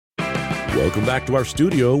Welcome back to our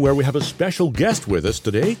studio where we have a special guest with us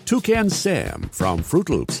today, Toucan Sam from Fruit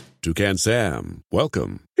Loops. Toucan Sam,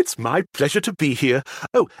 welcome. It's my pleasure to be here.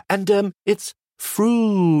 Oh, and it's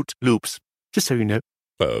Fruit Loops, just so you know.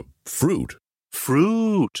 Fruit?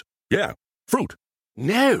 Fruit. Yeah, fruit.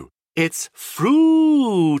 No, it's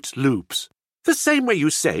Fruit Loops. The same way you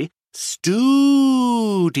say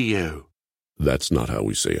studio. That's not how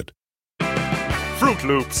we say it. Fruit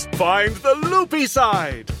Loops, find the loopy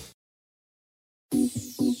side.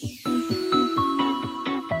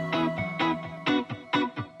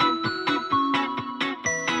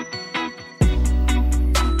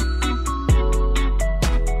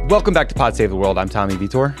 Welcome back to Pod Save the World. I'm Tommy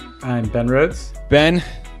Vitor. I'm Ben Rhodes. Ben,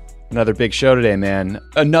 another big show today, man.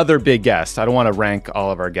 Another big guest. I don't want to rank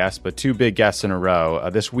all of our guests, but two big guests in a row.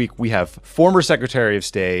 This week we have former Secretary of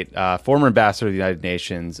State, former Ambassador to the United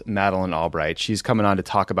Nations, Madeleine Albright. She's coming on to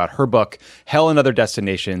talk about her book, Hell and Other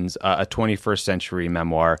Destinations, a 21st century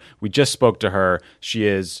memoir. We just spoke to her. She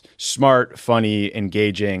is smart, funny,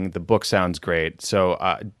 engaging. The book sounds great. So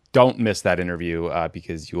don't miss that interview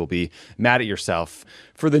because you will be mad at yourself.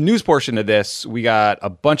 For the news portion of this, we got a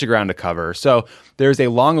bunch of ground to cover. So there's a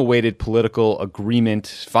long-awaited political agreement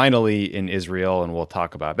finally in Israel, and we'll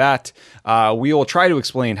talk about that. We will try to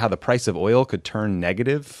explain how the price of oil could turn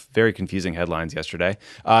negative. Very confusing headlines yesterday.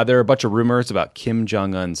 There are a bunch of rumors about Kim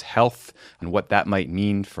Jong Un's health and what that might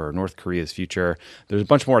mean for North Korea's future. There's a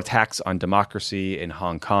bunch more attacks on democracy in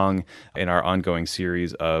Hong Kong in our ongoing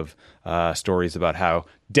series of stories about how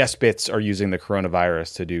despots are using the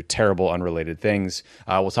coronavirus to do terrible, unrelated things.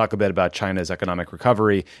 We'll talk a bit about China's economic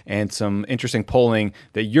recovery and some interesting polling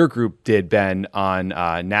that your group did, Ben, on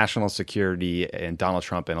national security and Donald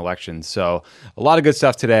Trump and elections. So a lot of good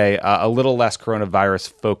stuff today. A little less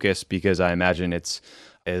coronavirus focus because I imagine it's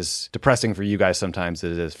as depressing for you guys sometimes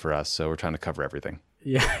as it is for us. So we're trying to cover everything.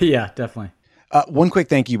 Yeah, definitely. One quick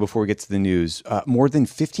thank you before we get to the news. More than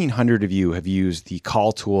 1,500 of you have used the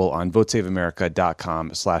call tool on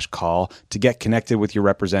votesaveamerica.com/call to get connected with your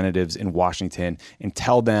representatives in Washington and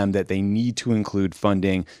tell them that they need to include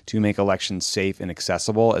funding to make elections safe and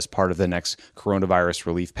accessible as part of the next coronavirus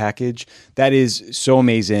relief package. That is so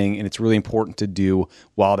amazing, and it's really important to do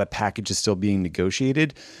while that package is still being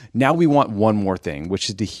negotiated. Now we want one more thing, which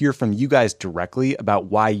is to hear from you guys directly about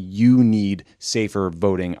why you need safer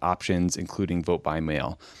voting options, including vote by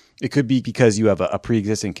mail. It could be because you have a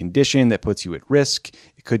pre-existing condition that puts you at risk.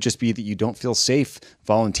 It could just be that you don't feel safe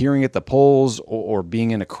volunteering at the polls or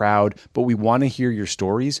being in a crowd, but we want to hear your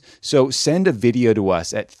stories. So send a video to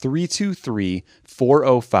us at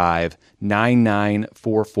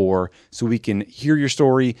 323-405-9944 so we can hear your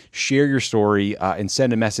story, share your story, and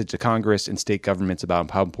send a message to Congress and state governments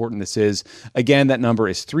about how important this is. Again, that number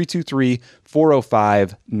is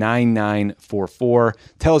 323-405-9944.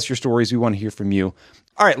 Tell us your stories. We want to hear from you.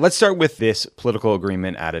 All right, let's start with this political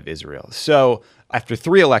agreement out of Israel. So after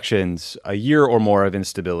 3 elections, a year or more of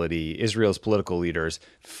instability, Israel's political leaders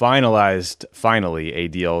finalized, a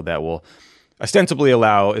deal that will ostensibly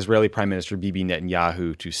allow Israeli Prime Minister Bibi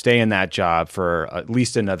Netanyahu to stay in that job for at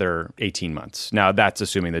least another 18 months. Now, that's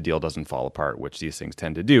assuming the deal doesn't fall apart, which these things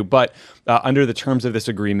tend to do. But under the terms of this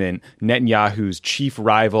agreement, Netanyahu's chief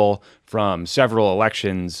rival from several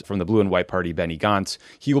elections from the Blue and White Party, Benny Gantz,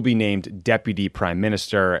 he will be named Deputy Prime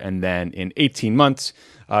Minister. And then in 18 months,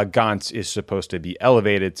 Gantz is supposed to be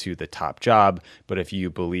elevated to the top job. But if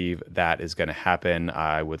you believe that is going to happen,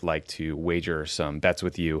 I would like to wager some bets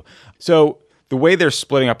with you. So the way they're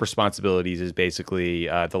splitting up responsibilities is basically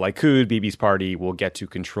the Likud, Bibi's party, will get to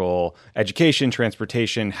control education,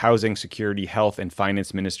 transportation, housing, security, health, and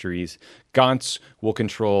finance ministries. Gantz will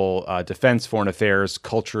control defense, foreign affairs,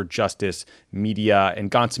 culture, justice, media, and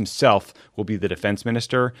Gantz himself will be the defense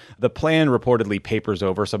minister. The plan reportedly papers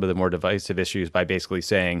over some of the more divisive issues by basically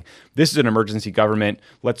saying, this is an emergency government.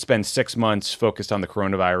 Let's spend 6 months focused on the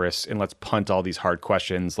coronavirus, and let's punt all these hard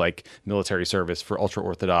questions like military service for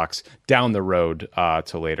ultra-Orthodox down the road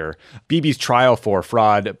to later. Bibi's trial for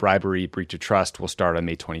fraud, bribery, breach of trust will start on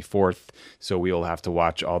May 24th, so we will have to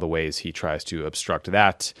watch all the ways he tries to obstruct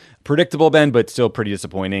that. Predictable, Ben, but still pretty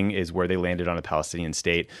disappointing is where they landed on a Palestinian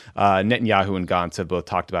state. Netanyahu and Gantz have both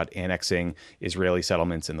talked about annexing Israeli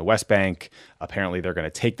settlements in the West Bank. Apparently, they're going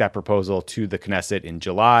to take that proposal to the Knesset in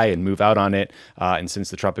July and move out on it. And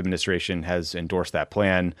since the Trump administration has endorsed that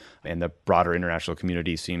plan and the broader international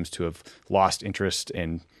community seems to have lost interest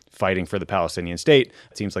in fighting for the Palestinian state.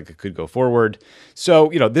 It seems like it could go forward.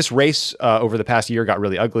 So, this race over the past year got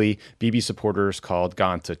really ugly. Bibi supporters called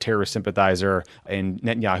Gantz a terrorist sympathizer, and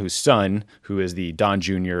Netanyahu's son, who is the Don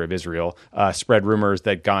Jr. of Israel, spread rumors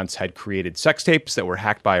that Gantz had created sex tapes that were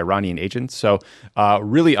hacked by Iranian agents. So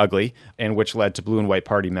really ugly, and which led to Blue and White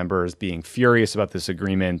Party members being furious about this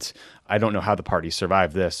agreement. I don't know how the party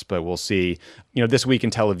survived this, but we'll see. This week in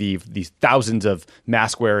Tel Aviv, these thousands of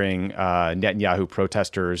mask-wearing Netanyahu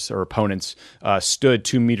protesters or opponents stood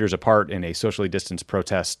 2 meters apart in a socially distanced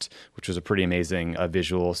protest, which was a pretty amazing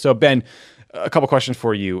visual. So, Ben, a couple questions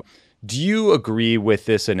for you. Do you agree with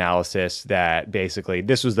this analysis that basically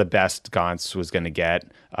this was the best Gantz was going to get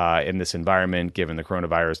in this environment, given the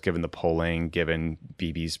coronavirus, given the polling, given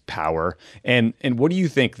Bibi's power? And what do you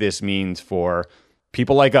think this means for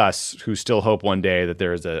people like us who still hope one day that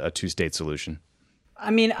there is a two-state solution? I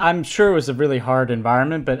mean, I'm sure it was a really hard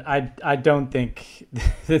environment, but I don't think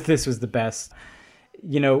that this was the best.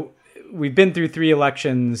 We've been through 3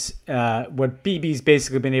 elections. What Bibi's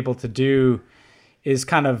basically been able to do is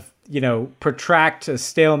kind of, protract a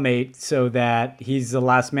stalemate so that he's the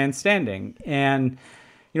last man standing. And,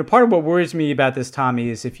 part of what worries me about this, Tommy,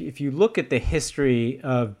 is if you look at the history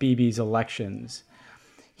of Bibi's elections,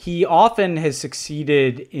 he often has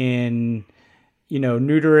succeeded in,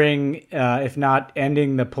 neutering, if not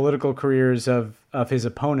ending the political careers of his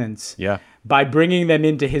opponents. Yeah. By bringing them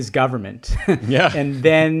into his government. Yeah. And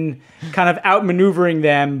then kind of outmaneuvering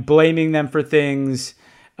them, blaming them for things,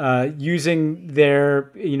 using their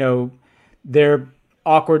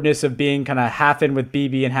awkwardness of being kind of half in with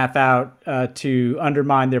Bibi and half out to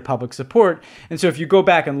undermine their public support. And so if you go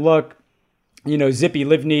back and look, Zippy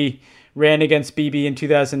Livni ran against Bibi in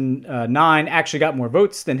 2009, actually got more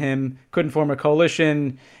votes than him, couldn't form a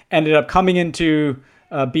coalition, ended up coming into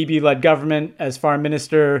Bibi-led government as foreign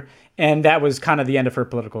minister, and that was kind of the end of her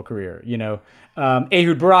political career.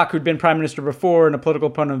 Ehud Barak, who'd been prime minister before and a political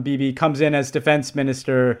opponent of Bibi, comes in as defense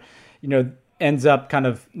minister, ends up kind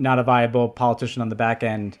of not a viable politician on the back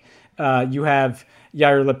end. You have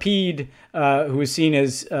Yair Lapid, who is seen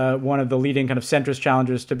as one of the leading kind of centrist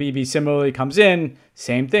challengers to Bibi, similarly comes in,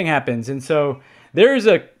 same thing happens. And so there is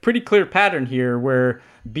a pretty clear pattern here where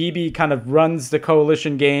Bibi kind of runs the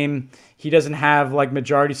coalition game. He doesn't have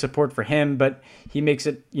majority support for him, but he makes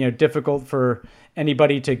it difficult for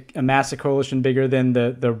anybody to amass a coalition bigger than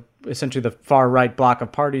the essentially the far right block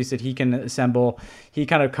of parties that he can assemble. He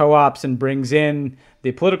kind of co-ops and brings in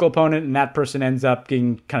the political opponent, and that person ends up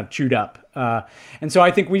getting kind of chewed up. And so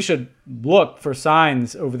I think we should look for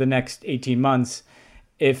signs over the next 18 months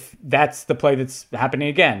if that's the play that's happening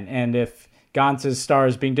again, and if Gantz's star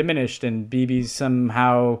is being diminished and Bibi's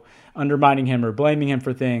somehow undermining him or blaming him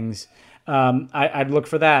for things. I'd look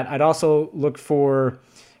for that. I'd also look for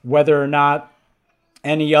whether or not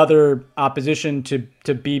any other opposition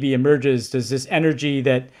to Bibi emerges. Does this energy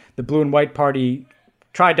that the Blue and White Party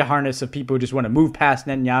tried to harness of people who just want to move past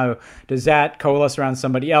Netanyahu, does that coalesce around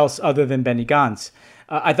somebody else other than Benny Gantz?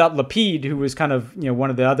 I thought Lapid, who was kind of one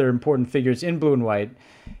of the other important figures in Blue and White,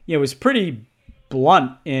 was pretty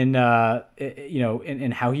blunt in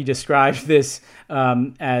in how he described this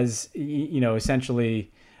as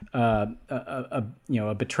essentially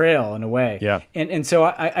a betrayal in a way. Yeah. And so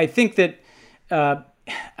I think that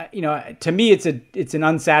to me it's an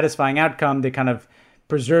unsatisfying outcome that kind of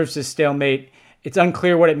preserves this stalemate. It's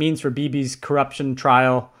unclear what it means for Bibi's corruption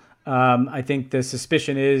trial. I think the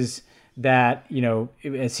suspicion is that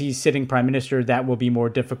as he's sitting prime minister, that will be more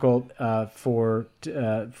difficult for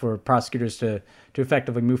prosecutors to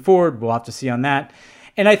effectively move forward. We'll have to see on that.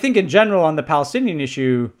 And I think in general on the Palestinian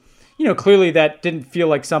issue, clearly that didn't feel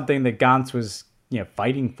like something that Gantz was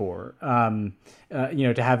fighting for.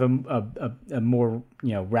 To have a more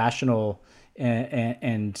rational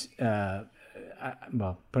and let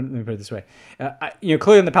me put it this way.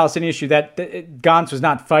 Clearly on the Palestinian issue, that Gantz was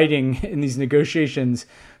not fighting in these negotiations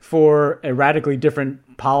for a radically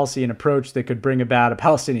different policy and approach that could bring about a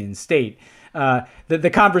Palestinian state. The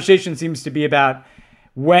conversation seems to be about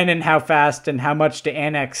when and how fast and how much to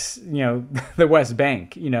annex, the West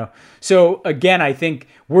Bank. So again, I think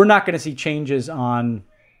we're not going to see changes on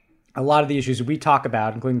a lot of the issues we talk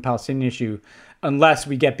about, including the Palestinian issue, unless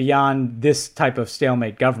we get beyond this type of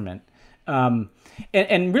stalemate government.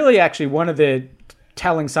 And really, actually, one of the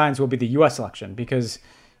telling signs will be the U.S. election, because,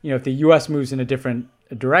 if the U.S. moves in a different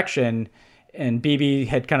direction and Bibi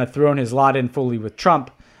had kind of thrown his lot in fully with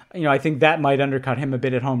Trump, I think that might undercut him a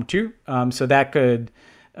bit at home, too. So that could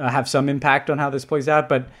have some impact on how this plays out.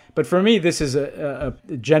 But for me, this is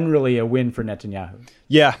generally a win for Netanyahu.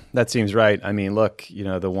 Yeah, that seems right. I mean, look,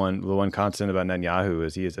 the one constant about Netanyahu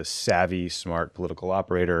is he is a savvy, smart political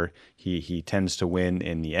operator. He tends to win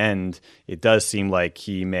in the end. It does seem like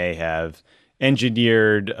he may have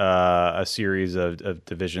engineered a series of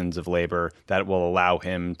divisions of labor that will allow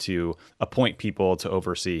him to appoint people to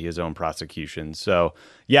oversee his own prosecution. So,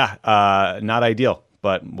 yeah, not ideal.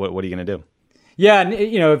 But what are you going to do? Yeah,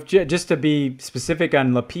 and just to be specific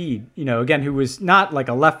on Lapid, again, who was not like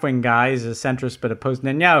a left-wing guy, he's a centrist, but opposed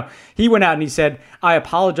Netanyahu, he went out and he said, "I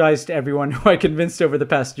apologize to everyone who I convinced over the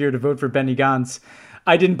past year to vote for Benny Gantz.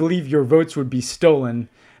 I didn't believe your votes would be stolen.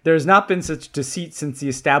 There has not been such deceit since the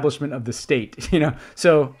establishment of the state."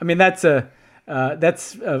 So I mean that's a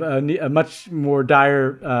much more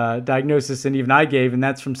dire diagnosis than even I gave, and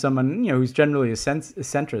that's from someone who's generally a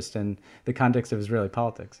centrist in the context of Israeli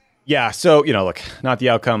politics. Yeah, so, look, not the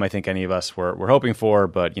outcome I think any of us were hoping for,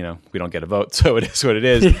 but, we don't get a vote, so it is what it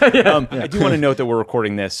is. I do want to note that we're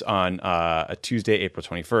recording this on a Tuesday, April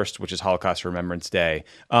 21st, which is Holocaust Remembrance Day.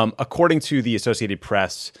 According to the Associated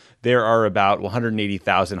Press, there are about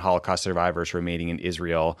 180,000 Holocaust survivors remaining in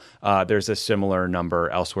Israel. There's a similar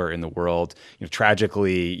number elsewhere in the world.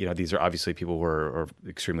 Tragically, these are obviously people who are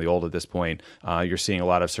extremely old at this point. You're seeing a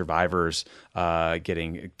lot of survivors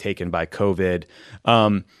getting taken by COVID.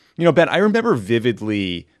 Ben, I remember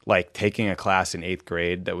vividly taking a class in 8th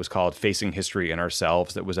grade that was called Facing History and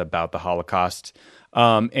Ourselves that was about the Holocaust.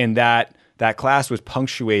 And that class was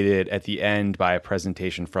punctuated at the end by a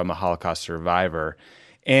presentation from a Holocaust survivor.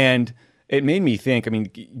 And it made me think,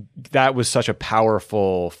 that was such a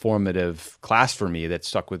powerful, formative class for me that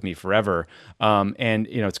stuck with me forever. And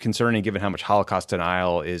it's concerning given how much Holocaust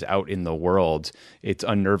denial is out in the world. It's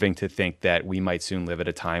unnerving to think that we might soon live at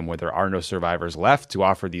a time where there are no survivors left to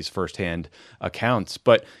offer these firsthand accounts.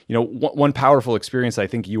 But, one powerful experience I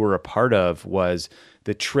think you were a part of was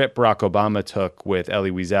the trip Barack Obama took with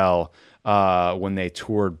Elie Wiesel when they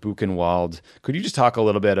toured Buchenwald. Could you just talk a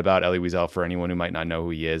little bit about Elie Wiesel for anyone who might not know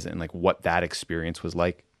who he is and what that experience was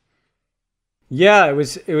like? Yeah, it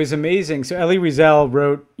was amazing. So Elie Wiesel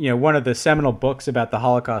wrote, one of the seminal books about the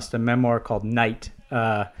Holocaust, a memoir called Night,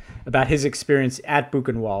 about his experience at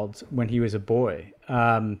Buchenwald when he was a boy,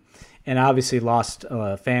 and obviously lost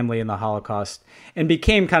a family in the Holocaust, and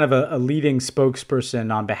became kind of a leading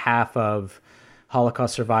spokesperson on behalf of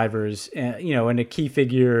Holocaust survivors, and a key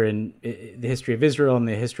figure in the history of Israel and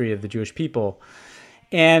the history of the Jewish people.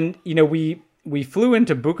 And, we flew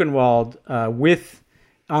into Buchenwald with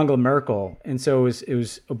Angela Merkel. And so it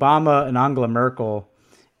was Obama and Angela Merkel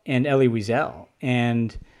and Elie Wiesel.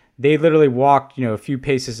 And they literally walked, a few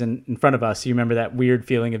paces in front of us. You remember that weird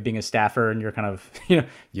feeling of being a staffer and you're kind of,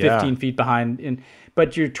 15 feet behind.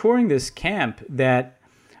 But you're touring this camp that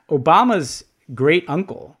Obama's great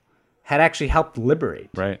uncle had actually helped liberate.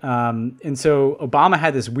 Right. And so Obama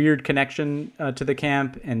had this weird connection to the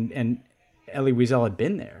camp, and Elie Wiesel had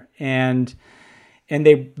been there. And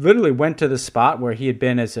they literally went to the spot where he had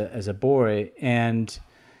been as a boy. And,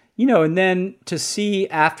 and then to see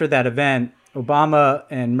after that event, Obama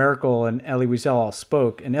and Merkel and Elie Wiesel all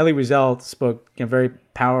spoke. And Elie Wiesel spoke very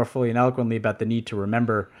powerfully and eloquently about the need to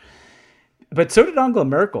remember. But so did Angela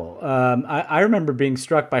Merkel. I remember being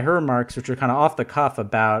struck by her remarks, which were kind of off the cuff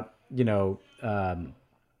about,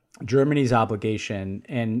 Germany's obligation.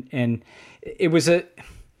 And it was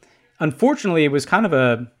unfortunately, it was kind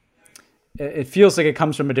of it feels like it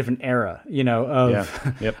comes from a different era,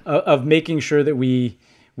 of making sure that we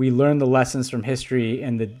learn the lessons from history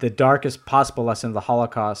and the darkest possible lesson of the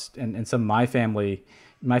Holocaust. And some of my family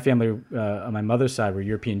on my mother's side were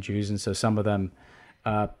European Jews. And so some of them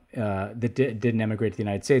that didn't emigrate to the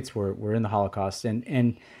United States were in the Holocaust.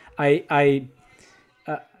 And I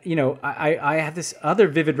have this other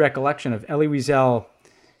vivid recollection of Elie Wiesel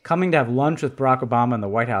coming to have lunch with Barack Obama in the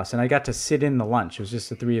White House, and I got to sit in the lunch. It was just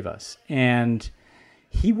the three of us. And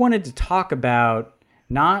he wanted to talk about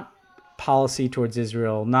not policy towards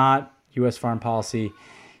Israel, not U.S. foreign policy.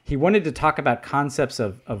 He wanted to talk about concepts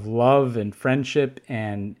of love and friendship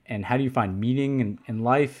and how do you find meaning in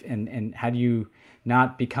life and how do you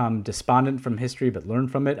not become despondent from history but learn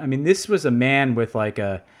from it. I mean, this was a man with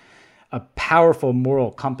a powerful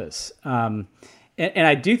moral compass. And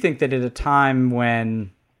I do think that at a time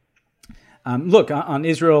when, look, on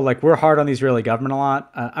Israel, we're hard on the Israeli government a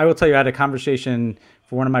lot. I will tell you, I had a conversation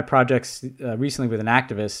for one of my projects recently with an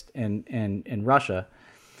activist in Russia.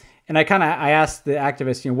 And I asked the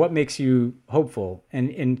activist, what makes you hopeful? And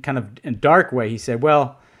in kind of a dark way, he said,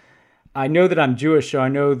 well, I know that I'm Jewish, so I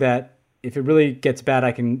know that if it really gets bad,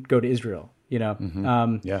 I can go to Israel.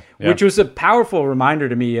 which was a powerful reminder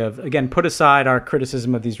to me of, again, put aside our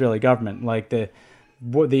criticism of the Israeli government, like the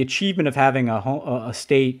achievement of having a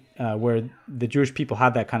state where the Jewish people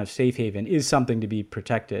have that kind of safe haven is something to be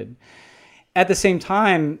protected. At the same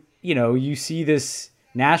time, you see this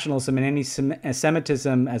nationalism and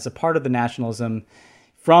anti-Semitism as a part of the nationalism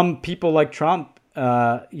from people like Trump,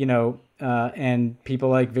 and people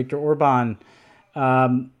like Viktor Orban,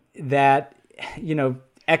 that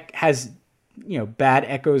has bad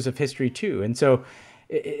echoes of history too. And so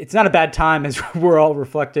it's not a bad time, as we're all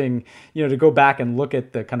reflecting, to go back and look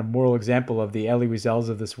at the kind of moral example of the Elie Wiesels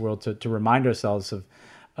of this world to remind ourselves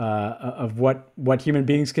of what human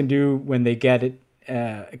beings can do when they get it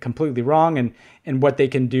completely wrong, and what they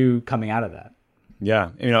can do coming out of that.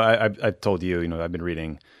 Yeah. I told you, I've been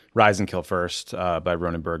reading Rise and Kill First by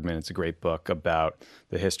Ronan Bergman. It's a great book about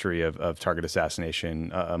the history of target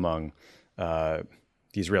assassination among the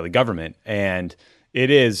Israeli government. And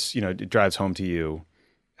it is, it drives home to you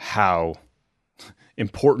how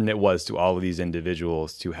important it was to all of these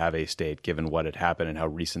individuals to have a state, given what had happened and how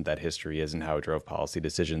recent that history is and how it drove policy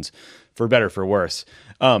decisions, for better, for worse.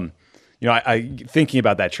 I thinking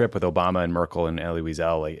about that trip with Obama and Merkel and Elie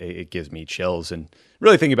Wiesel, it gives me chills. And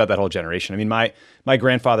really thinking about that whole generation. I mean, my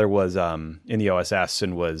grandfather was in the OSS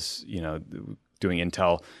and was, doing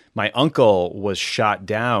intel. My uncle was shot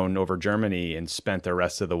down over Germany and spent the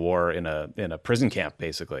rest of the war in a prison camp,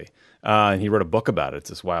 basically. And he wrote a book about it. It's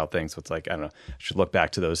this wild thing. So it's like, I don't know, I should look back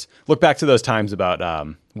to those times about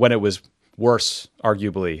when it was worse,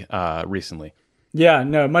 arguably, recently. Yeah,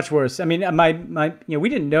 no, much worse. I mean, we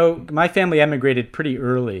didn't know, my family emigrated pretty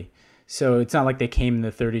early, so it's not like they came in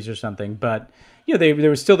the 30s or something, but there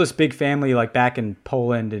was still this big family like back in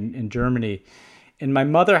Poland and Germany. And my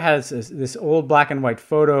mother has this old black and white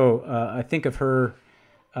photo, I think of her,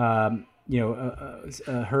 her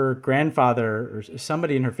grandfather or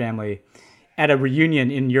somebody in her family at a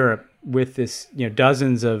reunion in Europe with this,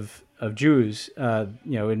 dozens of Jews,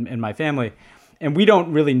 in my family. And we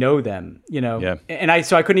don't really know them, Yeah. And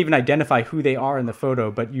so I couldn't even identify who they are in the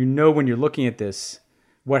photo, but when you're looking at this,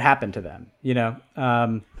 what happened to them,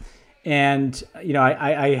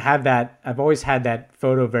 I have that. I've always had that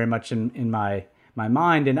photo very much in my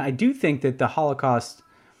mind, and I do think that the Holocaust,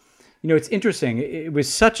 it's interesting. It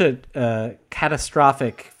was such a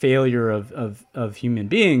catastrophic failure of human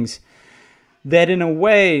beings that, in a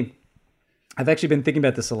way, I've actually been thinking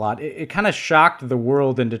about this a lot. It kind of shocked the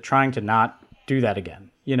world into trying to not do that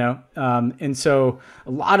again, and so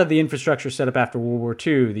a lot of the infrastructure set up after World War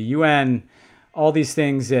II, the UN, all these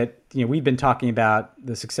things that we've been talking about,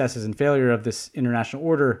 the successes and failure of this international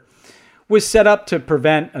order, was set up to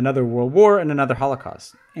prevent another world war and another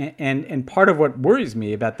Holocaust. And part of what worries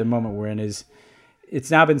me about the moment we're in is it's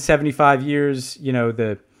now been 75 years.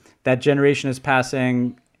 That generation is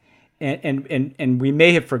passing. And we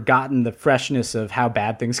may have forgotten the freshness of how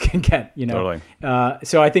bad things can get, Totally.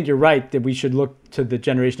 So I think you're right that we should look to the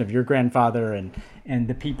generation of your grandfather and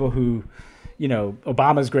the people who,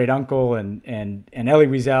 Obama's great uncle and Elie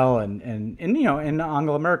Wiesel and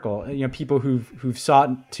Angela Merkel, people who've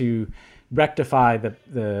sought to rectify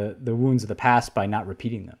the wounds of the past by not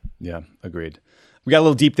repeating them. Yeah, agreed. We got a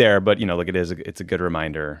little deep there, but it's a good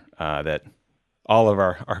reminder that all of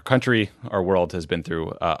our country, our world has been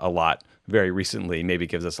through a lot very recently. Maybe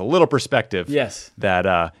gives us a little perspective. Yes.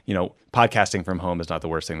 That, podcasting from home is not the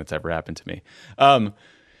worst thing that's ever happened to me.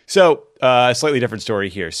 So a slightly different story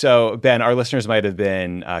here. So, Ben, our listeners might have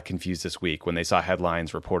been confused this week when they saw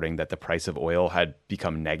headlines reporting that the price of oil had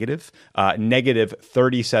become negative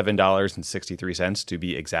 $37.63 to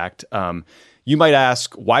be exact. You might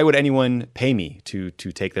ask, why would anyone pay me to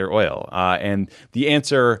take their oil? And the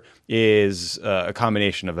answer is a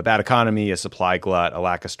combination of a bad economy, a supply glut, a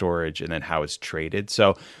lack of storage, and then how it's traded.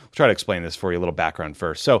 So we'll try to explain this for you, a little background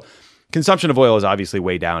first. So consumption of oil is obviously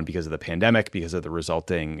way down because of the pandemic, because of the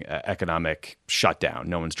resulting economic shutdown.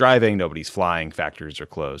 No one's driving, nobody's flying, factories are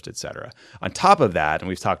closed, et cetera. On top of that, and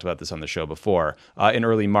we've talked about this on the show before, in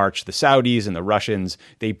early March, the Saudis and the Russians,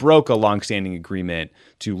 they broke a longstanding agreement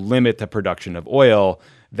to limit the production of oil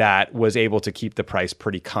that was able to keep the price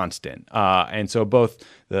pretty constant. And so both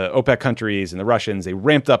the OPEC countries and the Russians, they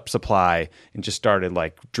ramped up supply and just started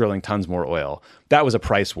drilling tons more oil. That was a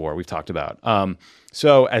price war we've talked about.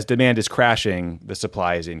 So as demand is crashing, the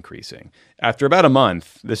supply is increasing. After about a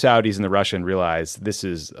month, the Saudis and the Russians realized this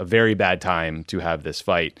is a very bad time to have this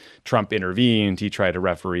fight. Trump intervened. He tried to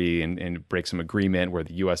referee and break some agreement where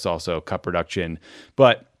the U.S. also cut production.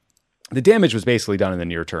 But the damage was basically done in the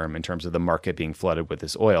near term in terms of the market being flooded with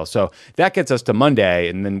this oil. So that gets us to Monday,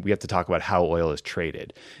 and then we have to talk about how oil is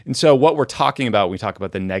traded. And so what we're talking about when we talk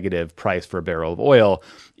about the negative price for a barrel of oil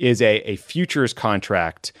is a futures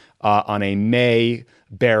contract on a May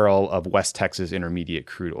barrel of West Texas Intermediate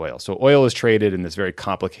crude oil. So oil is traded in this very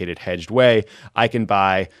complicated hedged way. I can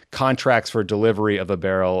buy contracts for delivery of a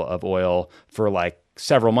barrel of oil for like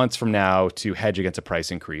several months from now to hedge against a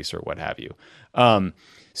price increase or what have you.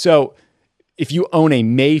 So if you own a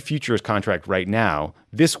May futures contract right now,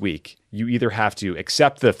 this week, you either have to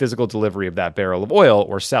accept the physical delivery of that barrel of oil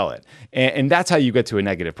or sell it. And that's how you get to a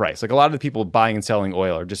negative price. Like a lot of the people buying and selling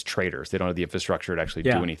oil are just traders. They don't have the infrastructure to actually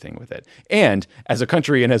do anything with it. And as a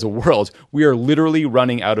country and as a world, we are literally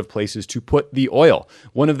running out of places to put the oil.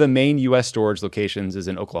 One of the main U.S. storage locations is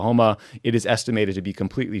in Oklahoma. It is estimated to be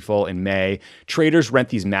completely full in May. Traders rent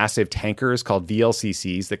these massive tankers called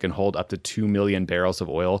VLCCs that can hold up to 2 million barrels of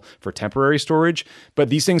oil for temporary storage. But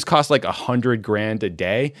these things cost like $100,000 a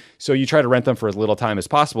day. So you try to rent them for as little time as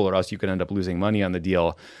possible, or else you could end up losing money on the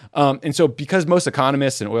deal. And so because most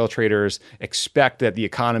economists and oil traders expect that the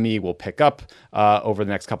economy will pick up over the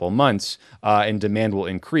next couple of months and demand will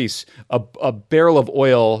increase, a barrel of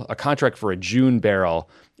oil, a contract for a June barrel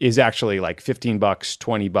is actually like $15,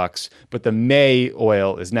 $20, but the May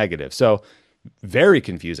oil is negative. So very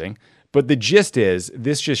confusing. But the gist is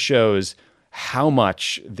this just shows how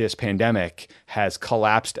much this pandemic has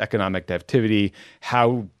collapsed economic activity,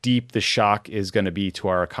 how deep the shock is going to be to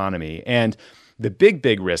our economy. And the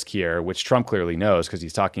big risk here, which Trump clearly knows because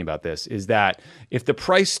he's talking about this, is that if the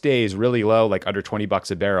price stays really low, like under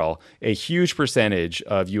 $20 a barrel, a huge percentage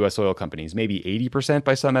of U.S. oil companies, maybe 80%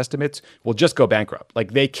 by some estimates, will just go bankrupt.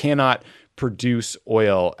 Like they cannot produce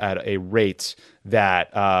oil at a rate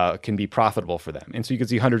that can be profitable for them. And so you can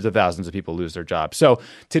see hundreds of thousands of people lose their jobs. So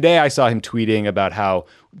today I saw him tweeting about how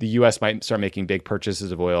the U.S. might start making big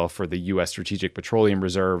purchases of oil for the U.S. Strategic Petroleum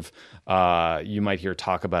Reserve. You might hear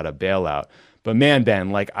talk about a bailout. But man,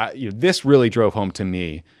 Ben, this really drove home to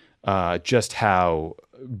me just how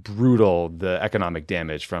brutal the economic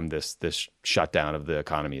damage from this shutdown of the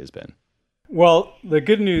economy has been. Well, the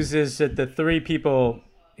good news is that the three people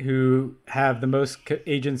who have the most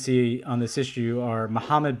agency on this issue are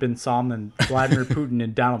Mohammed bin Salman, Vladimir Putin,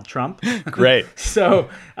 and Donald Trump. Great. So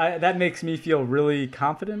that makes me feel really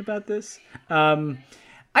confident about this. I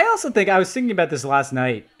also think I was thinking about this last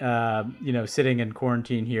night, sitting in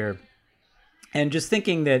quarantine here, and just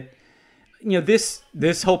thinking that,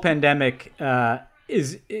 this whole pandemic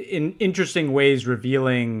is in interesting ways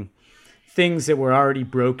revealing things that were already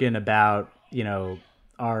broken about,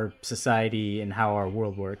 our society and how our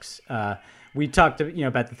world works. We talked,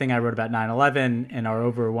 about the thing I wrote about 9/11 and our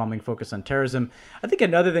overwhelming focus on terrorism. I think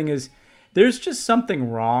another thing is there's just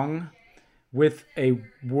something wrong with a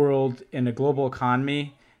world and a global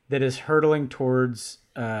economy that is hurtling towards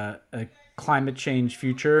a climate change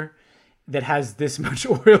future that has this much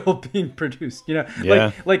oil being produced.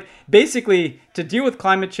 Like basically to deal with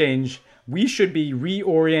climate change, we should be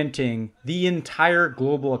reorienting the entire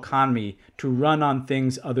global economy to run on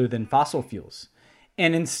things other than fossil fuels.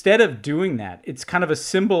 And instead of doing that, it's kind of a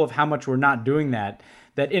symbol of how much we're not doing that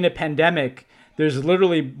in a pandemic, there's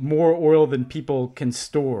literally more oil than people can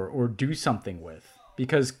store or do something with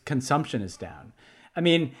because consumption is down. I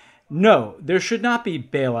mean, no, there should not be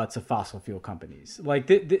bailouts of fossil fuel companies. Like,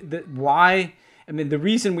 why? I mean, the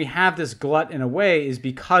reason we have this glut in a way is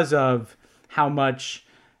because of how much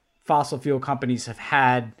fossil fuel companies have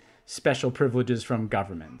had special privileges from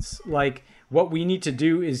governments. Like, what we need to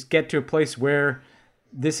do is get to a place where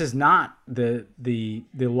this is not the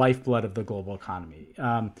lifeblood of the global economy.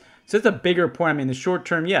 So it's a bigger point. I mean, in the short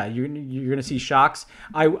term, yeah, you're going to see shocks.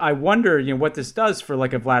 I wonder, what this does for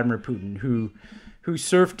like a Vladimir Putin who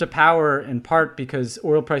surfed to power in part because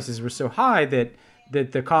oil prices were so high that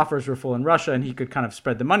the coffers were full in Russia and he could kind of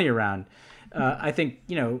spread the money around. I think,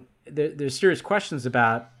 there's serious questions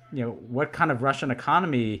about, what kind of Russian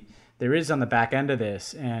economy there is on the back end of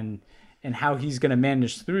this and how he's going to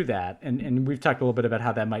manage through that. And we've talked a little bit about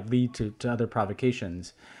how that might lead to other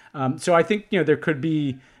provocations. So I think, there could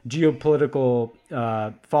be geopolitical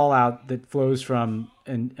fallout that flows from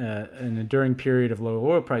an enduring period of low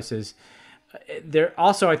oil prices. There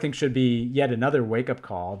also, I think, should be yet another wake-up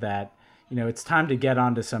call that, it's time to get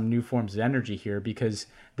onto some new forms of energy here because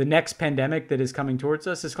the next pandemic that is coming towards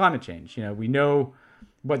us is climate change. We know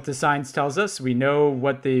what the science tells us. We know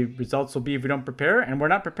what the results will be if we don't prepare, and we're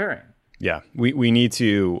not preparing. Yeah, we need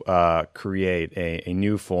to create a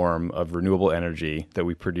new form of renewable energy that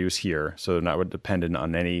we produce here so we're not dependent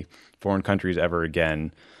on any foreign countries ever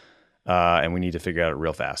again. And we need to figure out it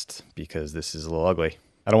real fast because this is a little ugly.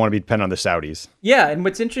 I don't want to be dependent on the Saudis. Yeah, and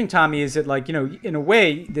what's interesting, Tommy, is that, like, in a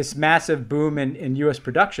way, this massive boom in U.S.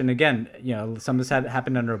 production, again, some of this had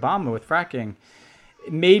happened under Obama with fracking,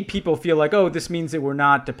 it made people feel like, oh, this means that we're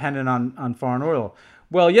not dependent on foreign oil.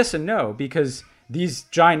 Well, yes and no, because these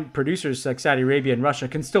giant producers like Saudi Arabia and Russia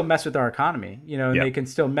can still mess with our economy, and they can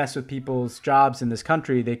still mess with people's jobs in this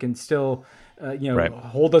country. They can still,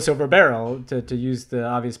 hold us over a barrel, to use the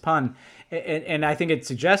obvious pun. And I think it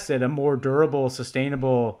suggests that a more durable,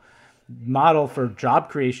 sustainable model for job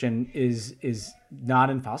creation is not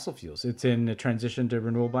in fossil fuels. It's in a transition to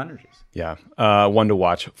renewable energies. Yeah, one to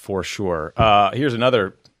watch for sure. Here's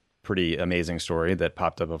another pretty amazing story that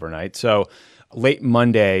popped up overnight. So late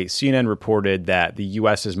Monday, CNN reported that the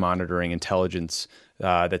U.S. is monitoring intelligence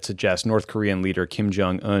that suggests North Korean leader Kim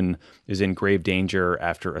Jong Un is in grave danger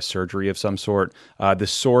after a surgery of some sort. The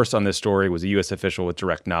source on this story was a U.S. official with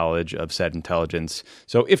direct knowledge of said intelligence.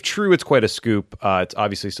 So if true, it's quite a scoop. It's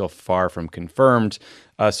obviously still far from confirmed.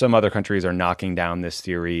 Some other countries are knocking down this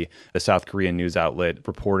theory. The South Korean news outlet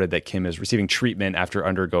reported that Kim is receiving treatment after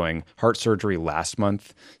undergoing heart surgery last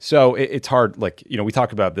month. So it's hard, we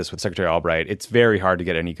talked about this with Secretary Albright. It's very hard to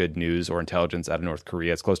get any good news or intelligence out of North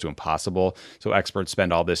Korea. It's close to impossible. So experts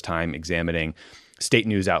spend all this time examining state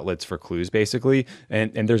news outlets for clues, basically.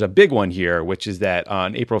 And there's a big one here, which is that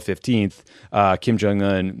on April 15th, Kim Jong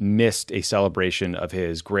Un missed a celebration of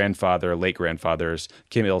his late grandfather's,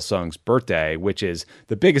 Kim Il-sung's birthday, which is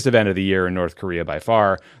the biggest event of the year in North Korea by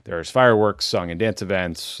far. There's fireworks, song and dance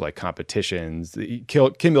events, like competitions.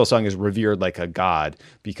 Kim Il-sung is revered like a god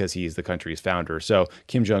because he's the country's founder. So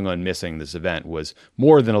Kim Jong Un missing this event was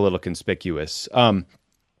more than a little conspicuous.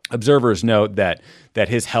 Observers note that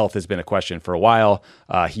his health has been a question for a while.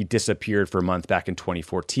 He disappeared for a month back in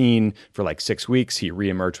 2014 for like 6 weeks. He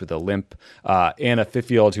reemerged with a limp. Anna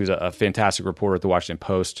Fiffield, who's a fantastic reporter at the Washington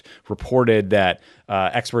Post, reported that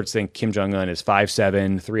experts think Kim Jong Un is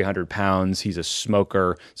 5'7", 300 pounds. He's a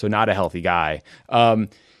smoker, so not a healthy guy.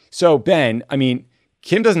 So Ben,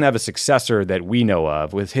 Kim doesn't have a successor that we know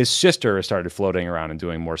of. With his sister has started floating around and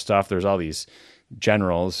doing more stuff. There's all these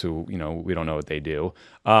generals who, we don't know what they do.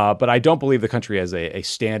 But I don't believe the country has a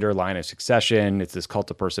standard line of succession. It's this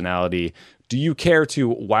cult of personality. Do you care to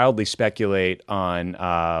wildly speculate on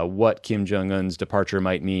what Kim Jong-un's departure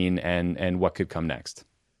might mean and what could come next?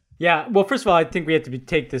 Yeah, well, first of all, I think we have to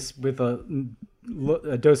take this with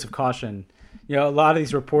a dose of caution. A lot of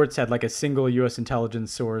these reports had like a single U.S.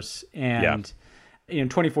 intelligence source, and in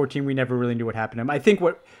 2014, we never really knew what happened to him. I think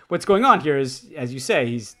what's going on here is, as you say,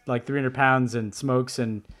 he's like 300 pounds and smokes,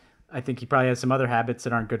 and I think he probably has some other habits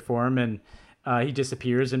that aren't good for him, and he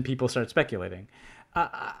disappears, and people start speculating.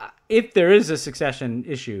 If there is a succession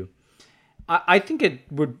issue, I think it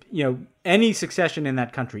would, any succession in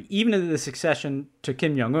that country, even the succession to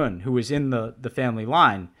Kim Jong Un, who was in the family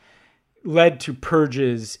line, led to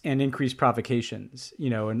purges and increased provocations,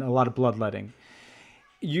 and a lot of bloodletting.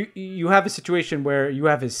 You have a situation where you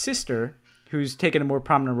have his sister, who's taken a more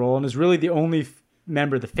prominent role and is really the only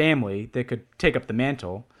member of the family that could take up the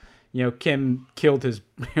mantle. Kim killed his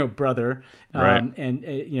brother, right.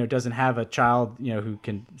 and doesn't have a child who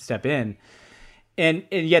can step in, and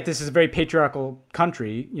yet this is a very patriarchal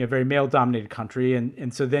country, very male dominated country,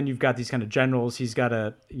 and so then you've got these kind of generals. He's got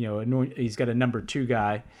a number two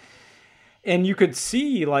guy, and you could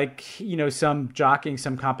see some jockeying,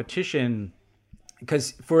 some competition.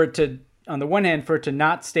 Because on the one hand, for it to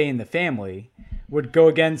not stay in the family would go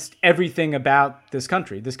against everything about this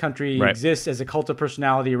country. This country exists as a cult of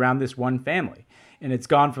personality around this one family. And it's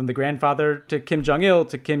gone from the grandfather to Kim Jong-il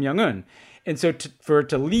to Kim Jong-un. And so for it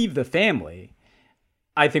to leave the family,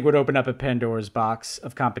 I think would open up a Pandora's box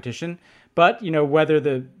of competition. But, whether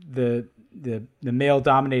the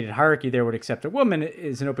male-dominated hierarchy there would accept a woman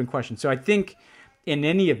is an open question. So I think in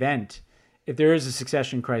any event, if there is a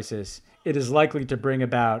succession crisis, it is likely to bring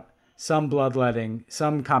about some bloodletting,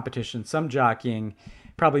 some competition, some jockeying,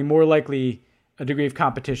 probably more likely a degree of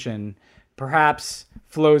competition, perhaps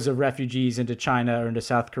flows of refugees into China or into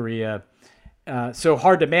South Korea. So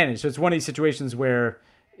hard to manage. So it's one of these situations where,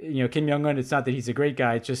 Kim Jong-un, it's not that he's a great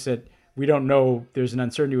guy, it's just that we don't know, there's an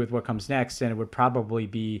uncertainty with what comes next, and it would probably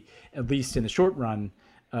be, at least in the short run,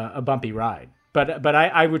 a bumpy ride. But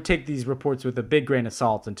I would take these reports with a big grain of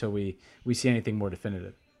salt until we see anything more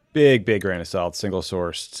definitive. Big grain of salt,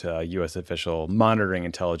 single-sourced U.S. official monitoring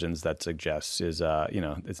intelligence that suggests is,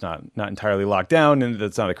 it's not entirely locked down, and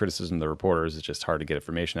that's not a criticism of the reporters. It's just hard to get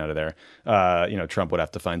information out of there. Trump would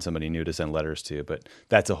have to find somebody new to send letters to, but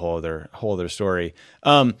that's a whole other story.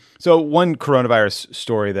 So one coronavirus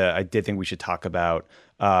story that I did think we should talk about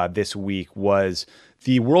this week was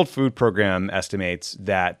The World Food Program estimates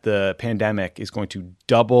that the pandemic is going to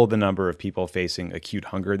double the number of people facing acute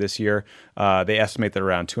hunger this year. They estimate that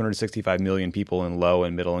around 265 million people in low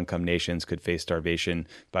and middle income nations could face starvation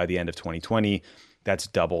by the end of 2020. That's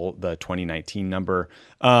double the 2019 number.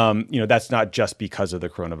 That's not just because of the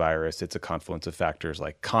coronavirus. It's a confluence of factors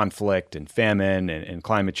like conflict and famine and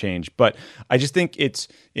climate change. But I just think it's,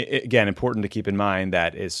 again, important to keep in mind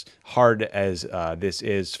that as hard as this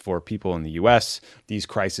is for people in the U.S., these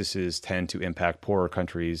crises tend to impact poorer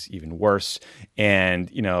countries even worse.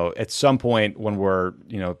 And, at some point when we're,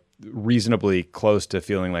 reasonably close to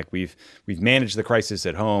feeling like we've managed the crisis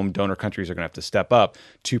at home, donor countries are going to have to step up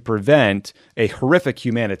to prevent a horrific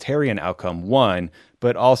humanitarian outcome, one,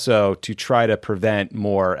 but also to try to prevent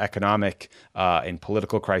more economic and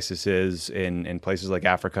political crises in places like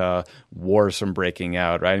Africa, wars from breaking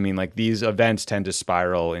out, right? I mean, like these events tend to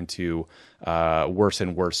spiral into worse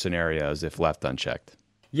and worse scenarios if left unchecked.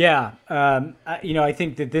 Yeah. I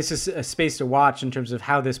think that this is a space to watch in terms of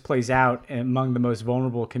how this plays out among the most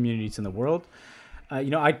vulnerable communities in the world.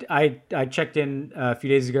 I checked in a few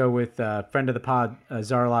days ago with a friend of the pod,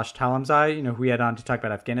 Zarlash Talamzai, who we had on to talk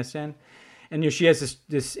about Afghanistan. And she has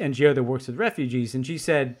this NGO that works with refugees. And she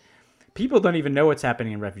said, people don't even know what's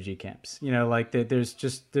happening in refugee camps.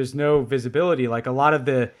 There's no visibility. Like a lot of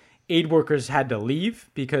the aid workers had to leave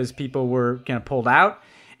because people were kind of pulled out.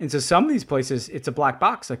 And so some of these places, it's a black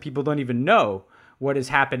box. Like people don't even know what is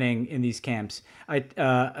happening in these camps.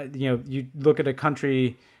 You look at a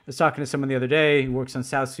country. I was talking to someone the other day who works on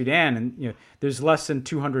South Sudan, and there's less than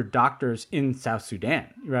 200 doctors in South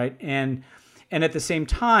Sudan, right? And at the same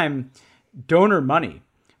time, donor money,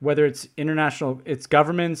 whether it's it's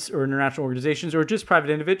governments or international organizations or just private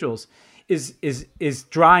individuals, is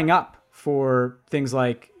drying up for things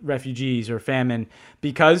like refugees or famine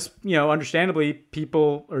because, understandably,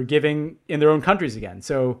 people are giving in their own countries again.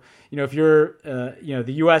 So, if you're, the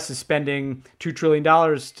U.S. is spending $2 trillion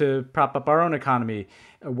to prop up our own economy,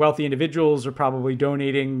 wealthy individuals are probably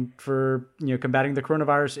donating for, combating the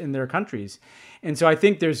coronavirus in their countries. And so I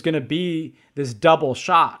think there's going to be this double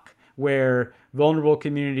shock where vulnerable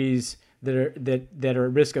communities that are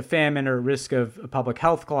at risk of famine or at risk of public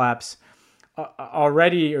health collapse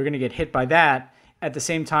already are going to get hit by that at the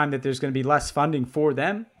same time that there's going to be less funding for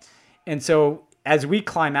them. And so as we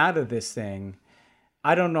climb out of this thing,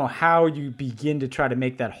 I don't know how you begin to try to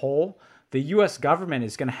make that whole. The U.S. government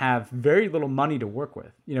is going to have very little money to work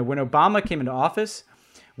with. When Obama came into office,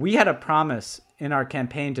 we had a promise in our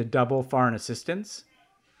campaign to double foreign assistance.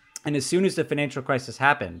 And as soon as the financial crisis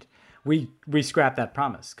happened, we scrapped that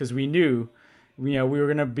promise because we knew, we were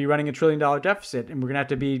going to be running $1 trillion deficit and we're going to have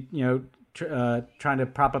to be, trying to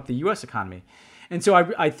prop up the U.S. economy. And so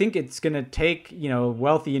I think it's going to take,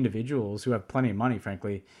 wealthy individuals who have plenty of money,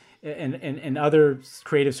 frankly, and other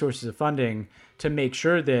creative sources of funding to make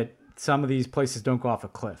sure that some of these places don't go off a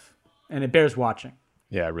cliff. And it bears watching.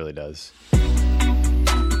 Yeah, it really does.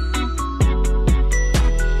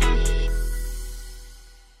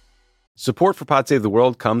 Support for Pod Save the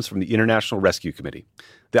World comes from the International Rescue Committee.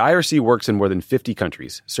 The IRC works in more than 50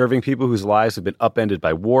 countries, serving people whose lives have been upended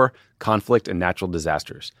by war, conflict, and natural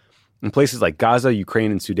disasters. In places like Gaza,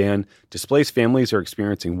 Ukraine, and Sudan, displaced families are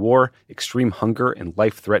experiencing war, extreme hunger, and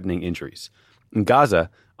life-threatening injuries. In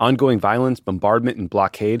Gaza, ongoing violence, bombardment, and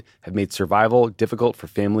blockade have made survival difficult for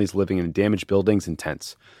families living in damaged buildings and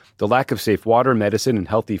tents. The lack of safe water, medicine, and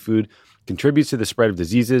healthy food contributes to the spread of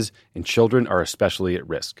diseases, and children are especially at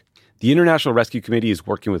risk. The International Rescue Committee is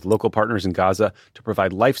working with local partners in Gaza to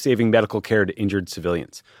provide life-saving medical care to injured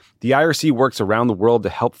civilians. The IRC works around the world to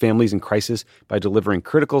help families in crisis by delivering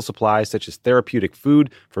critical supplies such as therapeutic food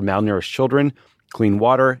for malnourished children, clean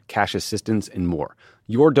water, cash assistance, and more.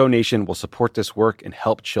 Your donation will support this work and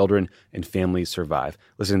help children and families survive.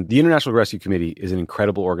 Listen, the International Rescue Committee is an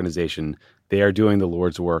incredible organization. They are doing the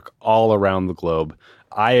Lord's work all around the globe.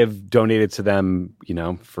 I have donated to them,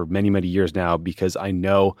 for many, many years now because I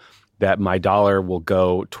know that my dollar will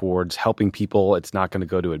go towards helping people. It's not going to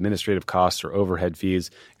go to administrative costs or overhead fees.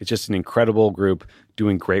 It's just an incredible group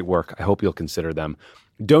doing great work. I hope you'll consider them.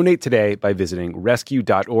 Donate today by visiting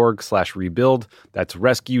rescue.org/rebuild. That's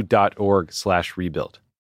rescue.org/rebuild.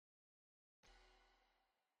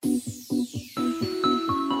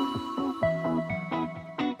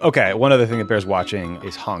 Okay, one other thing that bears watching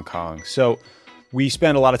is Hong Kong. So we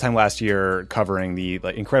spent a lot of time last year covering the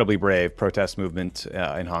incredibly brave protest movement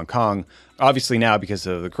in Hong Kong. Obviously now, because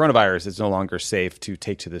of the coronavirus, it's no longer safe to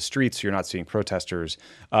take to the streets. You're not seeing protesters.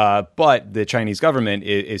 But the Chinese government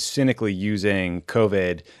is cynically using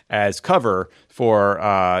COVID as cover for,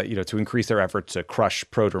 to increase their efforts to crush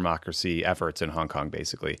pro-democracy efforts in Hong Kong,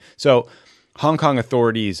 basically. So Hong Kong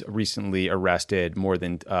authorities recently arrested more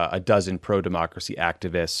than a dozen pro-democracy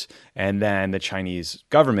activists. And then the Chinese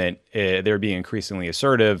government, they're being increasingly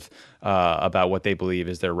assertive about what they believe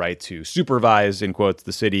is their right to supervise, in quotes,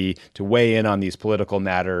 the city, to weigh in on these political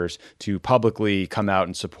matters, to publicly come out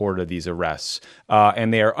in support of these arrests.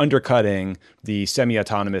 And they are undercutting the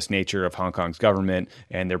semi-autonomous nature of Hong Kong's government,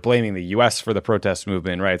 and they're blaming the U.S. for the protest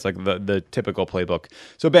movement, right? It's like the typical playbook.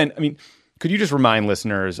 So, Ben, I mean, could you just remind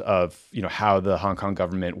listeners of, how the Hong Kong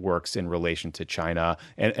government works in relation to China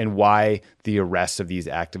and why the arrest of these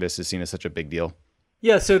activists is seen as such a big deal?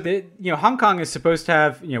 Yeah, so Hong Kong is supposed to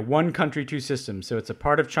have one country, two systems. So it's a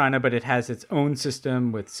part of China, but it has its own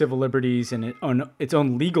system with civil liberties and its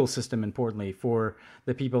own legal system, importantly, for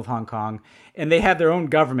the people of Hong Kong. And they have their own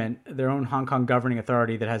government, their own Hong Kong governing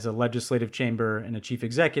authority that has a legislative chamber and a chief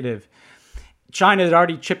executive. China had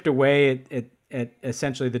already chipped away at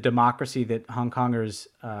essentially the democracy that Hong Kongers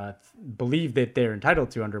believe that they're entitled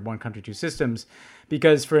to under one country, two systems.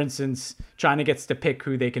 Because, for instance, China gets to pick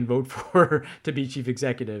who they can vote for to be chief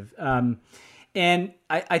executive. And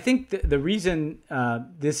I think the reason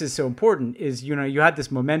this is so important is, you had this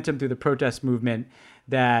momentum through the protest movement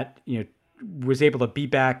that, was able to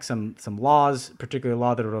beat back some laws, particularly a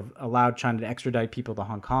law that would have allowed China to extradite people to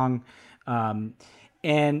Hong Kong.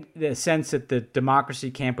 And the sense that the democracy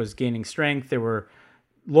camp was gaining strength. There were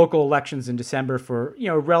local elections in December for,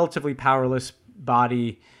 a relatively powerless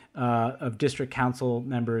body of district council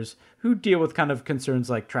members who deal with kind of concerns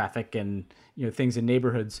like traffic and, things in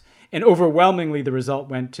neighborhoods. And overwhelmingly, the result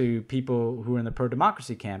went to people who were in the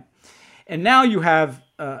pro-democracy camp. And now you have,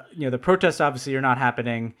 the protests obviously are not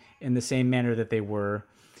happening in the same manner that they were.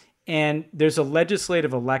 And there's a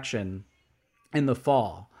legislative election in the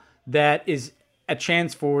fall that is a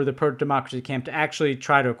chance for the pro-democracy camp to actually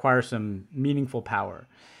try to acquire some meaningful power.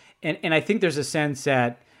 And I think there's a sense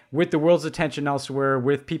that with the world's attention elsewhere,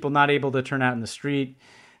 with people not able to turn out in the street,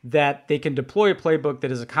 that they can deploy a playbook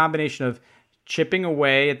that is a combination of chipping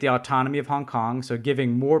away at the autonomy of Hong Kong, so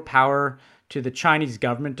giving more power to the Chinese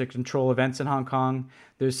government to control events in Hong Kong.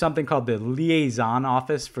 There's something called the liaison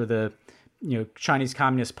office for the Chinese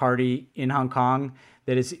Communist Party in Hong Kong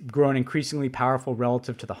that has grown increasingly powerful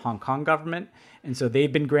relative to the Hong Kong government. And so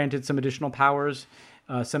they've been granted some additional powers,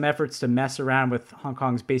 some efforts to mess around with Hong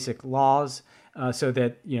Kong's basic laws so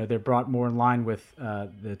that, they're brought more in line with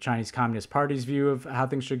the Chinese Communist Party's view of how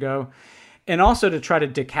things should go. And also to try to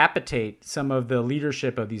decapitate some of the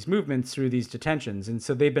leadership of these movements through these detentions. And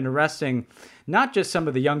so they've been arresting not just some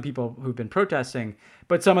of the young people who've been protesting,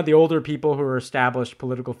 but some of the older people who are established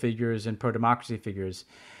political figures and pro-democracy figures,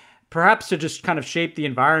 perhaps to just kind of shape the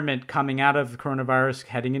environment coming out of the coronavirus,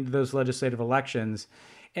 heading into those legislative elections.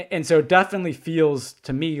 And so it definitely feels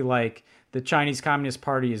to me like the Chinese Communist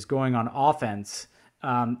Party is going on offense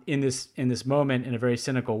in this moment in a very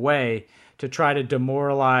cynical way to try to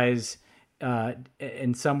demoralize,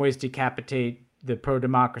 in some ways decapitate the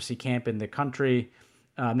pro-democracy camp in the country,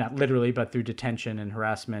 not literally, but through detention and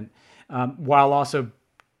harassment, while also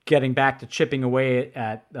getting back to chipping away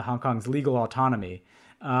at the Hong Kong's legal autonomy.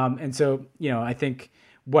 And so, I think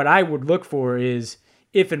what I would look for is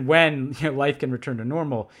if and when life can return to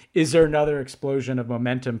normal, is there another explosion of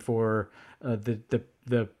momentum for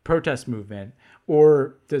the protest movement,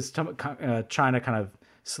 or does China kind of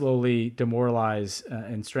slowly demoralize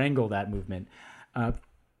and strangle that movement?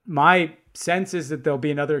 My sense is that there'll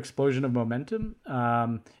be another explosion of momentum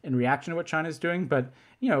in reaction to what China's doing, but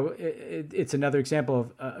it's another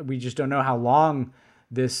example of we just don't know how long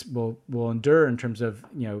this will endure in terms of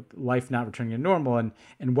life not returning to normal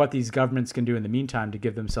and what these governments can do in the meantime to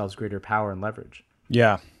give themselves greater power and leverage.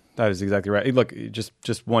 Yeah, that is exactly right. Look,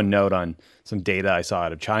 just one note on some data I saw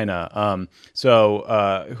out of China. So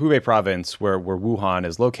Hubei province, where Wuhan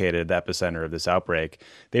is located, the epicenter of this outbreak,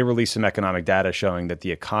 they released some economic data showing that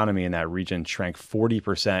the economy in that region shrank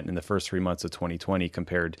 40% in the first 3 months of 2020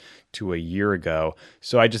 compared to a year ago.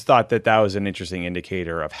 So I just thought that was an interesting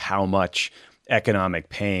indicator of how much economic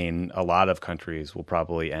pain a lot of countries will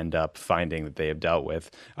probably end up finding that they have dealt with.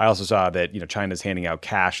 I also saw that China's handing out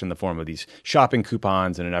cash in the form of these shopping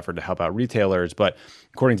coupons in an effort to help out retailers, but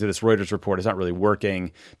according to this Reuters report, it's not really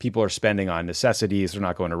working. People are spending on necessities. They're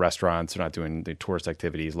not going to restaurants. They're not doing the tourist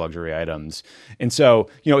activities, luxury items. And so,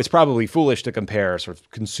 it's probably foolish to compare sort of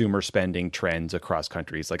consumer spending trends across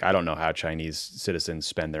countries. Like, I don't know how Chinese citizens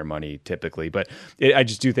spend their money typically, but I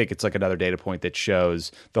just do think it's like another data point that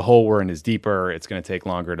shows the hole we're in is deeper. It's going to take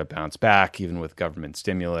longer to bounce back, even with government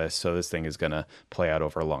stimulus. So this thing is going to play out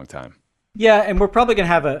over a long time. Yeah, and we're probably going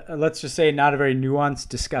to have let's just say, not a very nuanced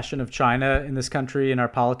discussion of China in this country in our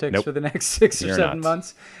politics for the next 6 or 7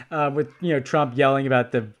 months, with Trump yelling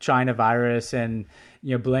about the China virus and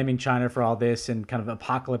blaming China for all this and kind of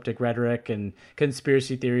apocalyptic rhetoric and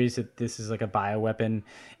conspiracy theories that this is like a bioweapon,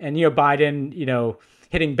 and Biden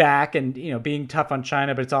hitting back and being tough on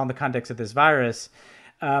China, but it's all in the context of this virus.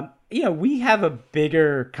 We have a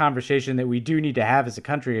bigger conversation that we do need to have as a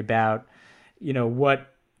country about what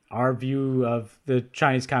our view of the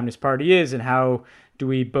Chinese Communist Party is, and how do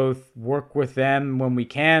we both work with them when we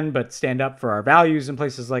can, but stand up for our values in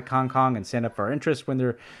places like Hong Kong and stand up for our interests when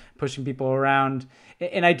they're pushing people around.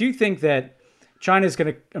 And I do think that China is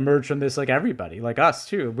going to emerge from this like everybody, like us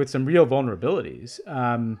too, with some real vulnerabilities.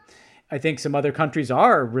 I think some other countries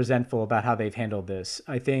are resentful about how they've handled this.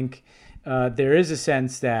 I think there is a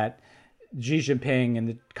sense that Xi Jinping and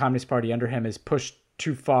the Communist Party under him is pushed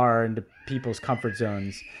too far into people's comfort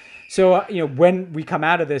zones. So, when we come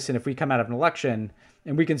out of this, and if we come out of an election,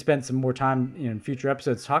 and we can spend some more time in future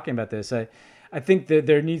episodes talking about this, I think that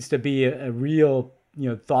there needs to be a real,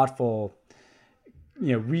 thoughtful,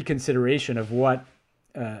 reconsideration of what,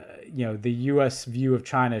 the U.S. view of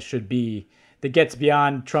China should be, that gets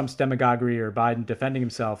beyond Trump's demagoguery or Biden defending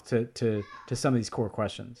himself to some of these core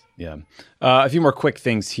questions. Yeah. A few more quick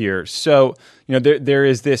things here. So, there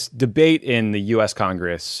is this debate in the U.S.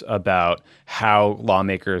 Congress about how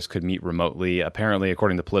lawmakers could meet remotely. Apparently,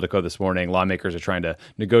 according to Politico this morning, lawmakers are trying to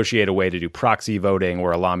negotiate a way to do proxy voting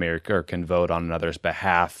where a lawmaker can vote on another's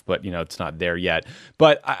behalf, but, it's not there yet.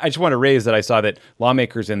 But I just want to raise that I saw that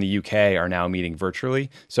lawmakers in the UK are now meeting virtually.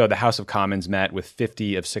 So the House of Commons met with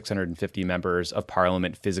 50 of 650 members of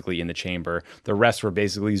Parliament physically in the chamber. The rest were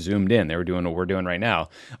basically zoomed in. They were doing what we're doing right now.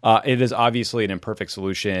 It is obviously an imperfect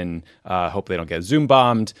solution. Hope they don't get Zoom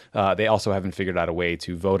bombed. They also haven't figured out a way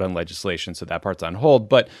to vote on legislation, so that part's on hold.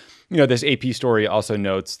 But this AP story also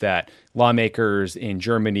notes that lawmakers in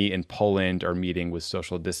Germany and Poland are meeting with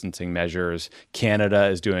social distancing measures. Canada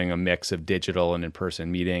is doing a mix of digital and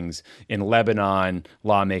in-person meetings. In Lebanon,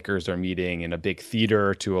 lawmakers are meeting in a big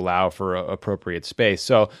theater to allow for appropriate space.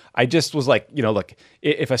 So I just was like, look,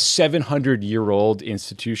 if a 700-year-old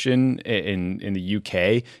institution in the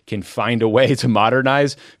UK can find a way to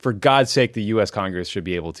modernize, for God's sake, the U.S. Congress should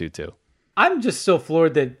be able to too. I'm just so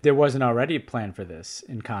floored that there wasn't already a plan for this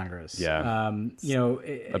in Congress. Yeah,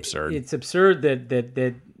 absurd. It's absurd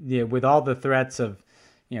that with all the threats of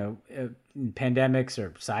pandemics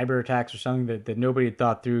or cyber attacks or something that nobody had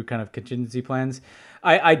thought through kind of contingency plans.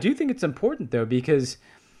 I do think it's important though, because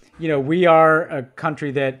we are a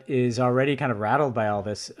country that is already kind of rattled by all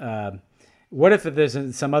this. What if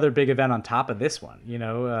there's some other big event on top of this one?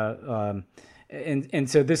 And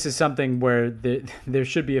so this is something where there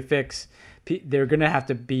should be a fix. They're going to have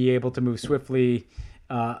to be able to move swiftly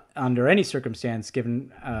under any circumstance,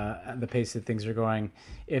 given the pace that things are going.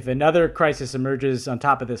 If another crisis emerges on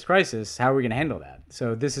top of this crisis, how are we going to handle that?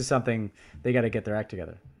 So this is something they got to get their act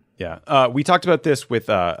together. Yeah. We talked about this with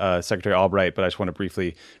Secretary Albright, but I just want to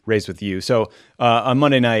briefly raise with you. So on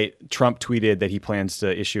Monday night, Trump tweeted that he plans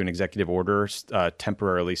to issue an executive order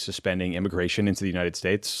temporarily suspending immigration into the United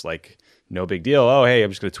States. Like, no big deal. Oh, hey, I'm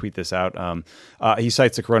just going to tweet this out. He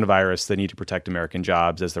cites the coronavirus, the need to protect American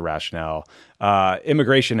jobs as the rationale.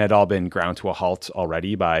 Immigration had all been ground to a halt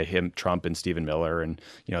already by him, Trump, and Stephen Miller, and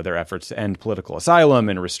their efforts to end political asylum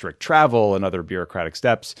and restrict travel and other bureaucratic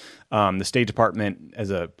steps. The State Department, as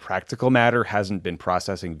a practical matter, hasn't been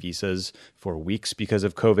processing visas for weeks because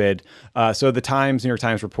of COVID. So the New York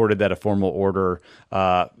Times reported that a formal order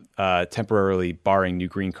temporarily barring new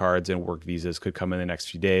green cards and work visas could come in the next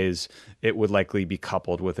few days. It would likely be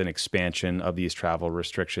coupled with an expansion of these travel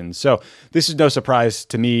restrictions. So this is no surprise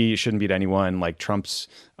to me. It shouldn't be to anyone. Like, Trump's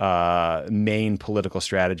main political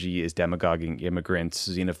strategy is demagoguing immigrants.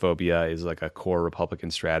 Xenophobia is like a core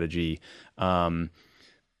Republican strategy.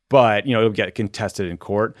 But, it'll get contested in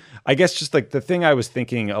court. I guess just like the thing I was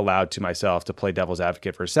thinking aloud to myself, to play devil's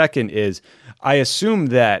advocate for a second, is I assume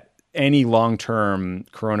that any long-term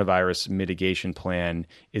coronavirus mitigation plan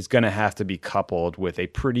is going to have to be coupled with a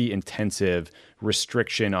pretty intensive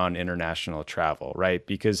restriction on international travel, right?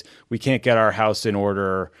 Because we can't get our house in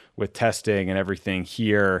order with testing and everything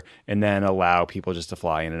here and then allow people just to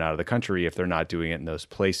fly in and out of the country if they're not doing it in those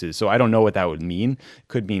places. So I don't know what that would mean. It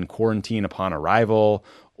could mean quarantine upon arrival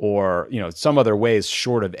or, some other ways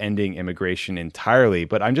short of ending immigration entirely.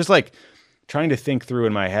 But I'm just like trying to think through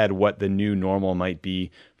in my head what the new normal might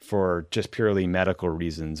be for just purely medical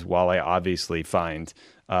reasons, while I obviously find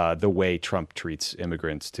the way Trump treats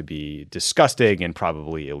immigrants to be disgusting and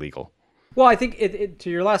probably illegal. Well, I think to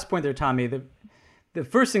your last point there, Tommy, the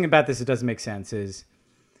first thing about this that doesn't make sense is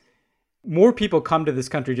more people come to this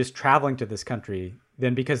country just traveling to this country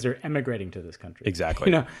than because they're emigrating to this country.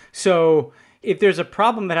 Exactly. So if there's a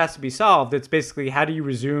problem that has to be solved, it's basically how do you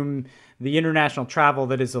resume the international travel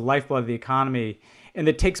that is the lifeblood of the economy and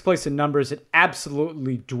that takes place in numbers that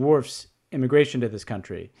absolutely dwarfs immigration to this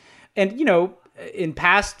country. And, in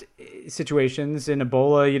past situations in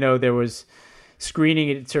Ebola, there was screening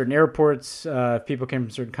at certain airports. If people came from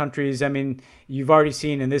certain countries. I mean, you've already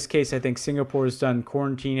seen in this case, I think Singapore has done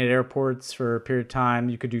quarantine at airports for a period of time.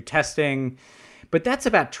 You could do testing, but that's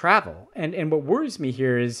about travel. And what worries me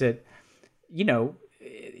here is that,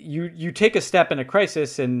 you take a step in a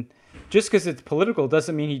crisis, and just because it's political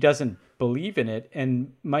doesn't mean he doesn't believe in it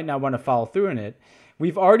and might not want to follow through in it.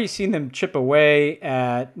 We've already seen them chip away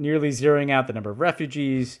at nearly zeroing out the number of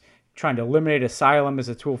refugees, trying to eliminate asylum as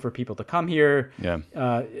a tool for people to come here,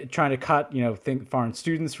 trying to cut, foreign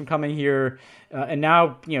students from coming here, and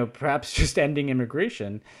now, perhaps just ending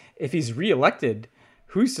immigration. If he's reelected,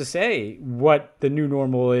 who's to say what the new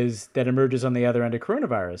normal is that emerges on the other end of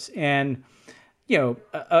coronavirus? And,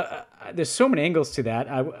 there's so many angles to that.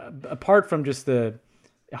 Apart from just the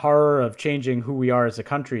horror of changing who we are as a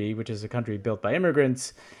country, which is a country built by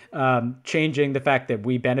immigrants, changing the fact that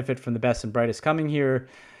we benefit from the best and brightest coming here.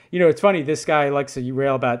 It's funny, this guy likes to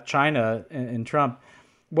rail about China and Trump.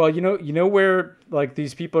 Well, where like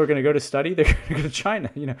these people are going to go to study? They're going to go to China.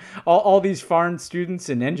 All these foreign students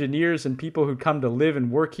and engineers and people who come to live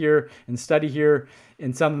and work here and study here,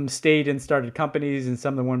 and some of them stayed and started companies, and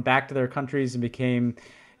some of them went back to their countries and became,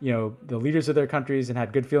 the leaders of their countries and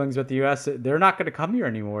had good feelings about the U.S. They're not going to come here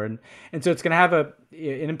anymore, and so it's going to have an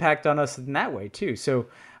impact on us in that way too. So,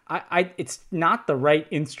 it's not the right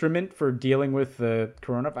instrument for dealing with the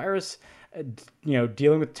coronavirus.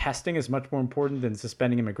 Dealing with testing is much more important than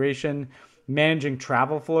suspending immigration. Managing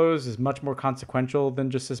travel flows is much more consequential than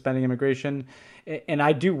just suspending immigration. And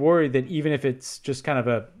I do worry that even if it's just kind of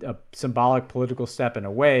a symbolic political step in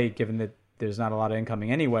a way, given that there's not a lot of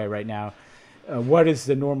incoming anyway right now, what is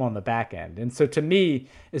the normal on the back end? And so to me,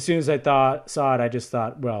 as soon as I saw it, I just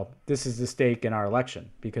thought, well, this is the stake in our election,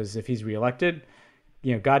 because if he's reelected,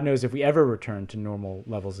 God knows if we ever return to normal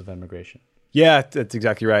levels of immigration. Yeah, that's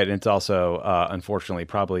exactly right. And it's also, unfortunately,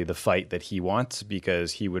 probably the fight that he wants,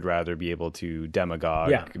 because he would rather be able to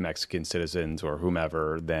demagogue Mexican citizens or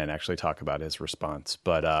whomever than actually talk about his response.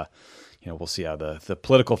 But, we'll see how the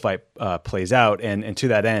political fight plays out. And to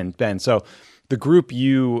that end, Ben, so the group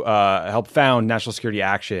you helped found, National Security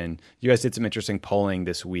Action, you guys did some interesting polling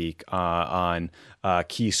this week on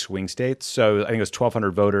key swing states. So I think it was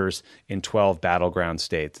 1,200 voters in 12 battleground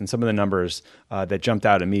states. And some of the numbers that jumped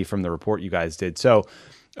out at me from the report you guys did. So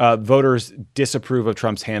voters disapprove of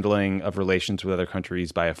Trump's handling of relations with other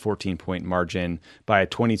countries by a 14-point margin. By a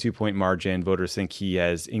 22-point margin, voters think he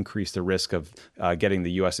has increased the risk of getting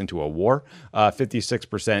the U.S. into a war.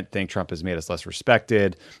 56% think Trump has made us less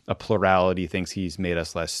respected. A plurality thinks he's made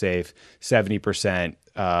us less safe. 70%,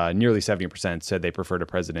 nearly 70% said they preferred a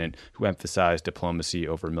president who emphasized diplomacy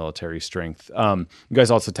over military strength. You guys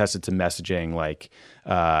also tested some messaging, like,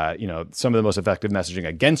 some of the most effective messaging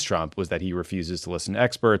against Trump was that he refuses to listen to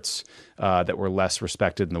experts, that we're less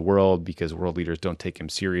respected in the world because world leaders don't take him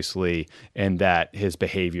seriously, and that his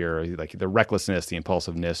behavior, like the recklessness, the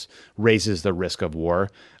impulsiveness, raises the risk of war.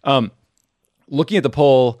 Looking at the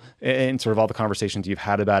poll and sort of all the conversations you've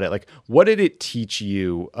had about it, like, what did it teach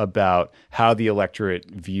you about how the electorate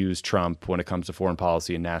views Trump when it comes to foreign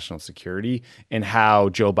policy and national security, and how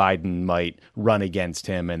Joe Biden might run against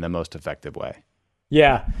him in the most effective way?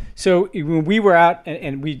 Yeah. So when we were out,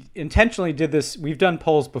 and we intentionally did this, we've done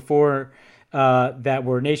polls before that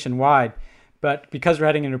were nationwide, but because we're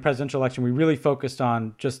heading into a presidential election, we really focused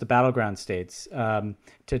on just the battleground states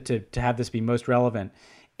to have this be most relevant.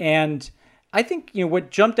 And I think, what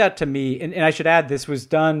jumped out to me, and I should add, this was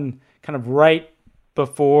done kind of right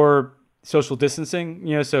before social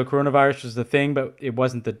distancing, so coronavirus was the thing, but it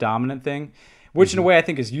wasn't the dominant thing, which in a way I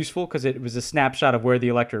think is useful because it was a snapshot of where the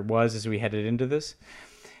electorate was as we headed into this.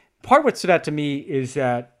 Part of what stood out to me is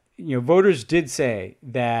that, voters did say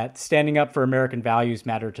that standing up for American values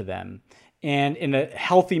matter to them. And in a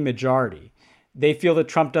healthy majority, they feel that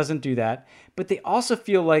Trump doesn't do that, but they also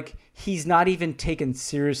feel like he's not even taken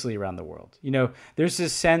seriously around the world. There's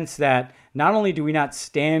this sense that not only do we not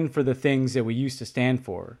stand for the things that we used to stand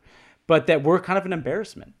for, but that we're kind of an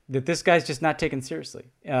embarrassment, that this guy's just not taken seriously.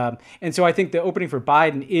 And so I think the opening for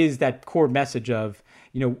Biden is that core message of,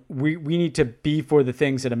 we need to be for the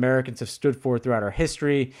things that Americans have stood for throughout our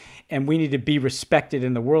history, and we need to be respected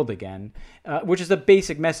in the world again, which is a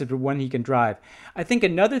basic message of one he can drive. I think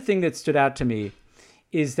another thing that stood out to me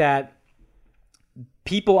is that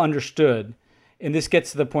people understood, and this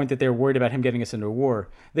gets to the point that they're worried about him getting us into a war,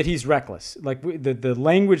 that he's reckless. Like the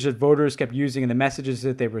language that voters kept using and the messages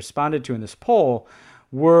that they responded to in this poll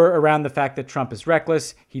were around the fact that Trump is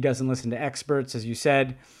reckless. He doesn't listen to experts, as you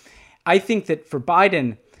said. I think that for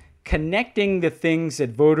Biden, connecting the things that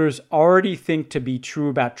voters already think to be true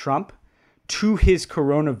about Trump to his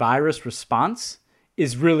coronavirus response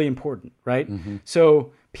is really important, right?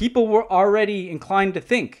 So people were already inclined to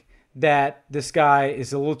think that this guy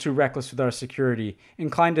is a little too reckless with our security,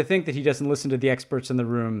 inclined to think that he doesn't listen to the experts in the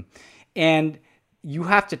room. And you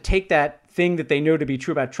have to take that thing that they know to be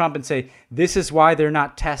true about Trump and say, this is why they're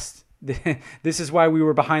not tests. This is why we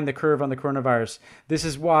were behind the curve on the coronavirus. This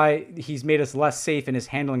is why he's made us less safe in his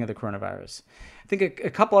handling of the coronavirus. I think a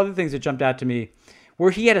couple other things that jumped out to me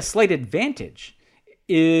where he had a slight advantage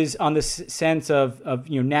is on the sense of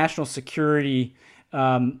national security,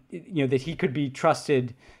 that he could be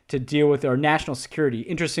trusted to deal with our national security.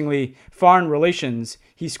 Interestingly, foreign relations,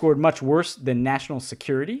 he scored much worse than national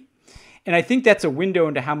security. And I think that's a window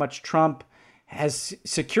into how much Trump has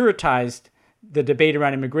securitized the debate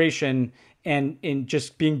around immigration, and in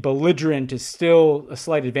just being belligerent is still a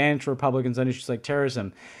slight advantage for Republicans on issues like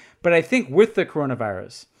terrorism. But I think with the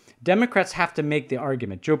coronavirus, Democrats have to make the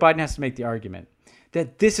argument, Joe Biden has to make the argument,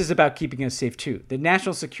 that this is about keeping us safe too. That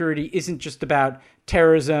national security isn't just about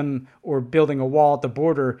terrorism or building a wall at the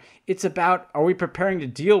border. It's about, are we preparing to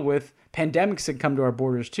deal with pandemics that come to our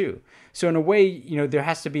borders too? So in a way, there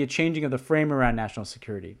has to be a changing of the frame around national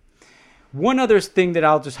security. One other thing that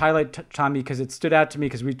I'll just highlight, Tommy, because it stood out to me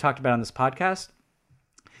because we talked about it on this podcast,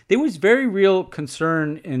 there was very real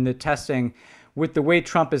concern in the testing with the way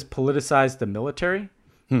Trump has politicized the military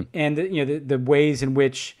and the ways in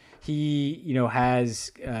which he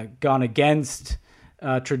has gone against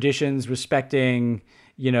traditions respecting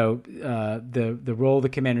the role of the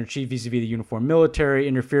commander-in-chief vis-a-vis the uniformed military,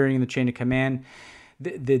 interfering in the chain of command,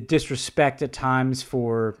 the disrespect at times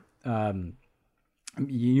for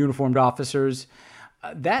uniformed officers.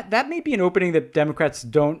 That may be an opening that Democrats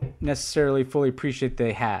don't necessarily fully appreciate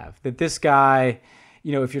they have. That this guy,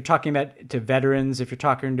 if you're talking about to veterans, if you're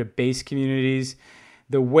talking to base communities,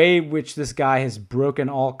 the way which this guy has broken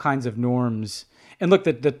all kinds of norms. And look,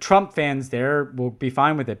 the Trump fans there will be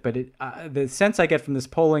fine with it. But the sense I get from this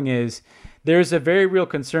polling is there's a very real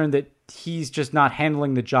concern that he's just not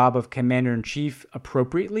handling the job of commander-in-chief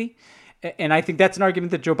appropriately. And I think that's an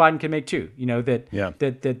argument that Joe Biden can make too.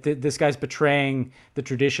 That this guy's betraying the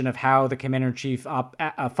tradition of how the commander-in-chief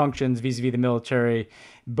functions vis-a-vis the military,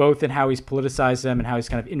 both in how he's politicized them and how he's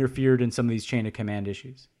kind of interfered in some of these chain of command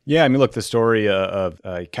issues. Yeah, I mean, look, the story of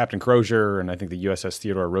Captain Crozier and I think the USS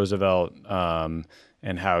Theodore Roosevelt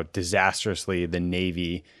and how disastrously the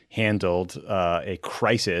Navy handled a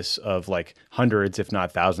crisis of like hundreds, if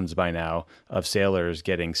not thousands by now, of sailors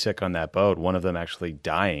getting sick on that boat, one of them actually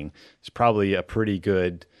dying. It's probably a pretty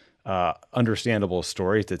good, understandable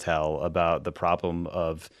story to tell about the problem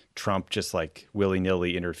of Trump just like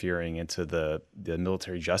willy-nilly interfering into the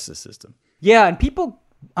military justice system. Yeah, and people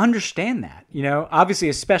understand that, obviously,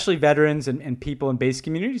 especially veterans and people in base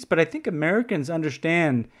communities. But I think Americans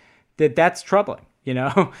understand that that's troubling.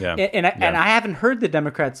 Yeah. And I haven't heard the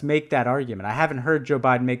Democrats make that argument. I haven't heard Joe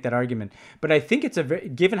Biden make that argument. But I think it's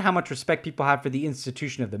given how much respect people have for the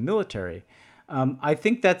institution of the military, I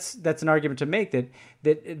think that's an argument to make that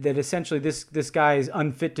essentially this guy is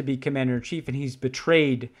unfit to be commander-in-chief, and he's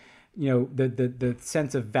betrayed, the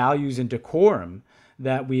sense of values and decorum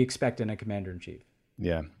that we expect in a commander-in-chief.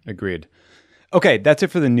 Yeah, agreed. Okay, that's it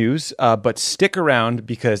for the news. But stick around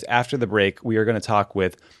because after the break, we are going to talk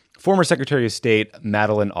with former Secretary of State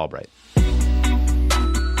Madeleine Albright.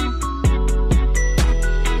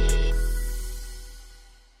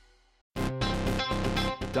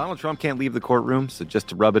 Donald Trump can't leave the courtroom, so just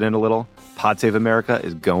to rub it in a little, Pod Save America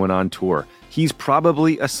is going on tour. He's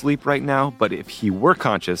probably asleep right now, but if he were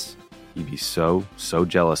conscious, he'd be so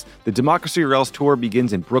jealous. The Democracy or Else tour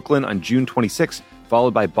begins in Brooklyn on June 26th,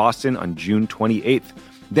 followed by Boston on June 28th.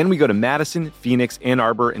 Then we go to Madison, Phoenix, Ann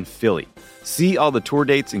Arbor, and Philly. See all the tour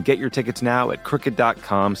dates and get your tickets now at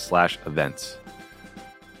crooked.com/events.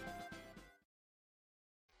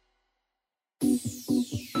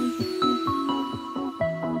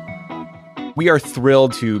 We are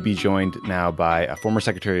thrilled to be joined now by a former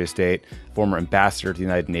Secretary of State, former ambassador to the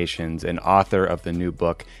United Nations, and author of the new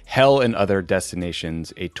book, Hell and Other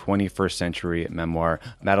Destinations, a 21st Century Memoir.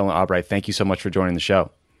 Madeleine Albright, thank you so much for joining the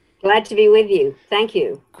show. Glad to be with you. Thank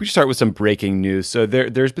you. Could we start with some breaking news? So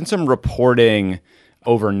there's been some reporting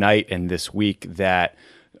overnight and this week that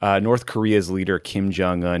North Korea's leader, Kim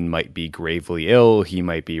Jong Un, might be gravely ill. He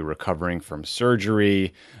might be recovering from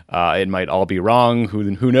surgery. It might all be wrong.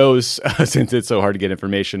 Who knows, since it's so hard to get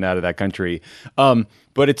information out of that country.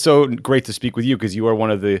 But it's so great to speak with you because you are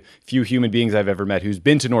one of the few human beings I've ever met who's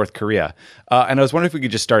been to North Korea. And I was wondering if we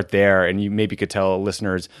could just start there and you maybe could tell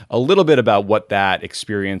listeners a little bit about what that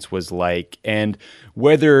experience was like and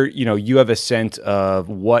whether, you have a sense of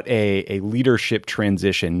what a leadership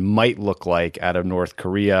transition might look like out of North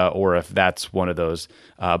Korea, or if that's one of those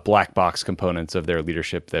black box components of their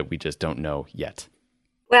leadership that we just don't know yet.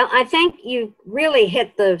 Well, I think you really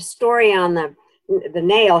hit the story on the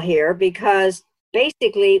nail here, because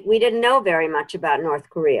basically we didn't know very much about North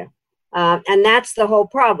Korea. And that's the whole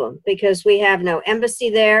problem, because we have no embassy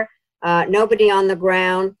there, nobody on the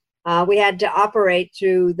ground. We had to operate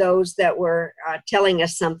through those that were telling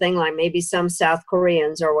us something, like maybe some South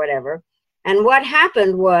Koreans or whatever. And what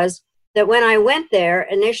happened was that when I went there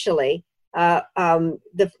initially,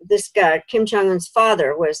 this guy, Kim Jong Un's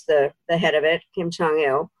father, was the head of it, Kim Jong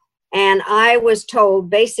Il. And I was told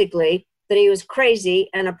basically that he was crazy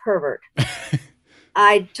and a pervert.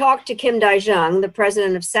 I talked to Kim Dae-jung, the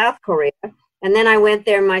president of South Korea, and then I went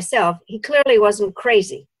there myself. He clearly wasn't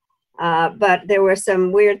crazy, but there were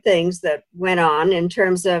some weird things that went on in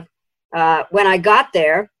terms of when I got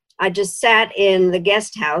there, I just sat in the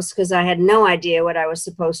guest house because I had no idea what I was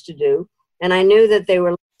supposed to do. And I knew that they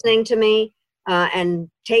were listening to me and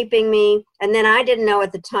taping me. And then I didn't know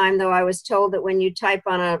at the time, though I was told that when you type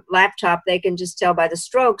on a laptop, they can just tell by the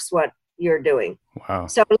strokes what you're doing. Wow.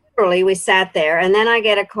 So literally we sat there, and then I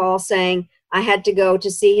get a call saying I had to go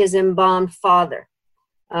to see his embalmed father,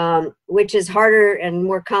 which is harder and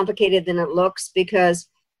more complicated than it looks, because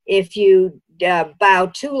if you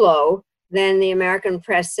bow too low, then the American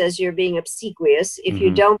press says you're being obsequious. If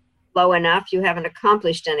you don't bow low enough, you haven't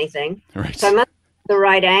accomplished anything. Right. So I must have the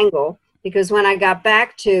right angle, because when I got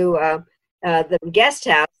back to the guest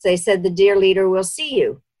house, they said the dear leader will see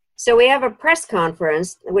you. So we have a press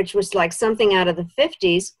conference, which was like something out of the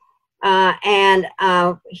 50s. And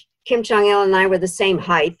Kim Jong-il and I were the same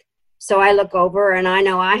height. So I look over and I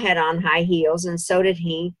know I had on high heels, and so did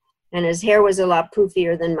he. And his hair was a lot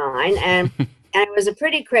poofier than mine. And it was a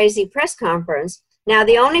pretty crazy press conference. Now,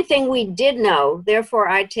 the only thing we did know, therefore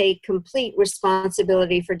I take complete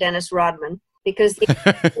responsibility for Dennis Rodman, because the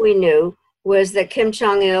only thing we knew was that Kim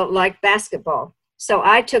Jong-il liked basketball. So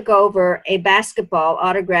I took over a basketball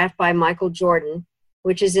autographed by Michael Jordan,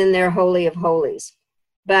 which is in their Holy of Holies.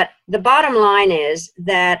 But the bottom line is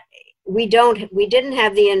that we didn't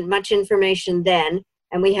have much information then,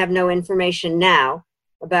 and we have no information now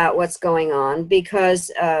about what's going on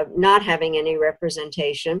because not having any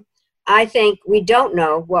representation. I think we don't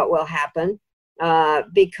know what will happen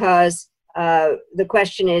because the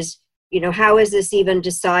question is, how is this even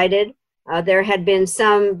decided? There had been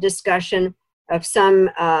some discussion of some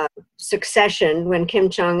succession when Kim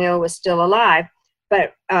Jong-il was still alive.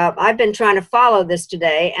 But I've been trying to follow this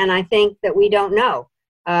today, and I think that we don't know.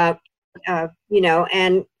 And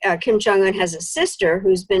Kim Jong-un has a sister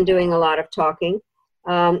who's been doing a lot of talking,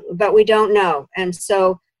 but we don't know. And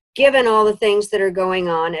so given all the things that are going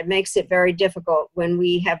on, it makes it very difficult when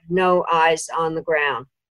we have no eyes on the ground.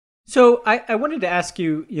 So I wanted to ask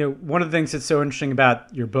you, one of the things that's so interesting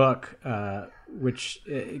about your book, which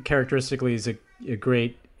characteristically is a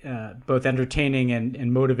great, both entertaining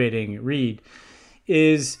and motivating read,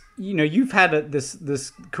 is, you've had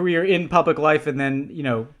this career in public life and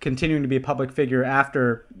then, continuing to be a public figure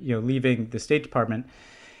after, leaving the State Department.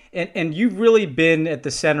 And you've really been at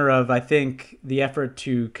the center of, I think, the effort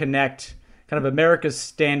to connect kind of America's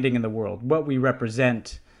standing in the world, what we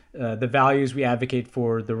represent, the values we advocate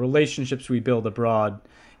for, the relationships we build abroad,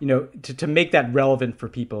 to make that relevant for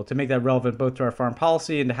people, to make that relevant both to our foreign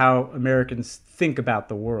policy and to how Americans think about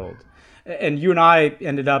the world. And you and I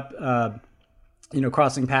ended up,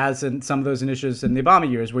 crossing paths in some of those initiatives in the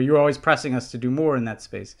Obama years, where you were always pressing us to do more in that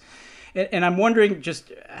space. And I'm wondering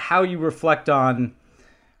just how you reflect on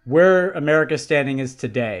where America's standing is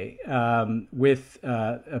today, with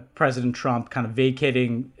President Trump kind of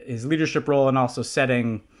vacating his leadership role and also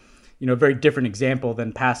setting, a very different example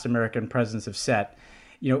than past American presidents have set.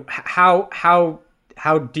 How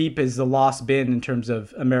deep has the loss been in terms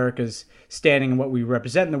of America's standing and what we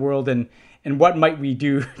represent in the world, and what might we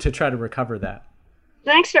do to try to recover that?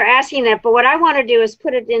 Thanks for asking that. But what I want to do is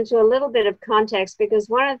put it into a little bit of context, because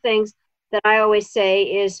one of the things that I always say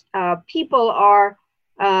is people are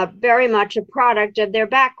very much a product of their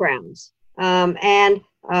backgrounds. The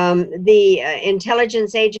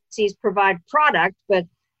intelligence agencies provide product, but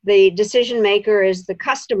the decision maker is the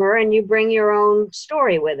customer, and you bring your own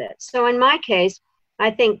story with it. So in my case,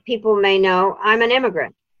 I think people may know I'm an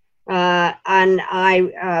immigrant.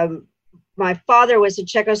 My father was a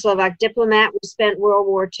Czechoslovak diplomat. We spent World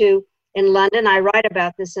War II in London. I write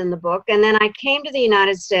about this in the book. And then I came to the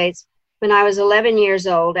United States when I was 11 years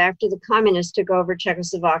old after the communists took over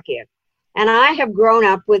Czechoslovakia. And I have grown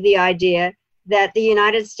up with the idea that the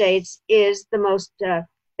United States is the most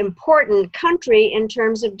important country in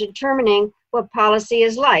terms of determining what policy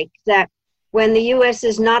is like, that when the U.S.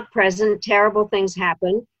 is not present, terrible things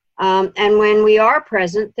happen. And when we are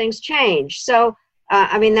present, things change. So,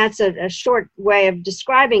 that's a short way of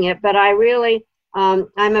describing it, but I really, I'm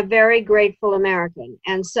a very grateful American.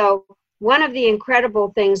 And so one of the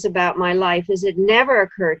incredible things about my life is it never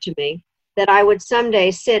occurred to me that I would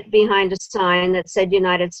someday sit behind a sign that said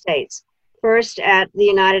United States, first at the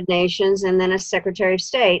United Nations and then as Secretary of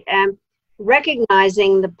State, and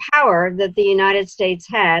recognizing the power that the United States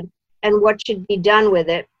had and what should be done with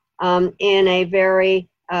it in a very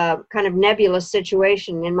kind of nebulous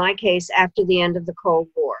situation, in my case, after the end of the Cold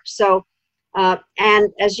War. So, and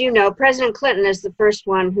as you know, President Clinton is the first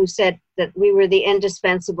one who said that we were the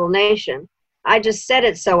indispensable nation. I just said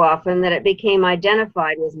it so often that it became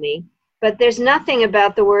identified with me. But there's nothing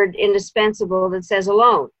about the word indispensable that says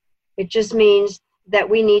alone. It just means that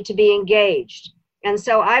we need to be engaged. And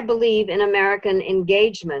so I believe in American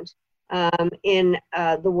engagement in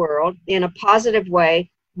the world in a positive way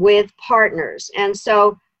with partners. And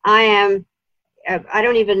so I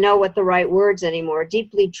don't even know what the right words anymore.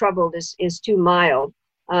 Deeply troubled is too mild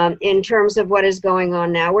in terms of what is going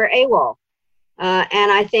on now. We're AWOL.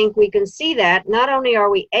 And I think we can see that not only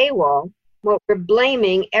are we AWOL, but we're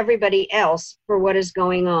blaming everybody else for what is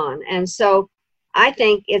going on. And so I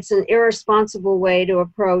think it's an irresponsible way to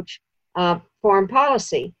approach foreign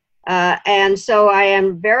policy. And so I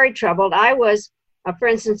am very troubled. I was, for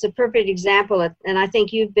instance, a perfect example, and I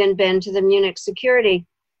think you've been, Ben, to the Munich Security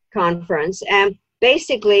Conference, and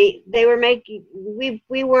basically they were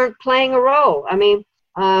we weren't playing a role. The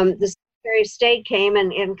Secretary of State came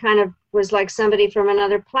and kind of was like somebody from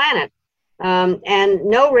another planet.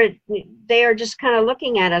 They are just kind of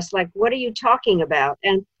looking at us like, what are you talking about?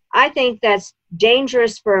 And I think that's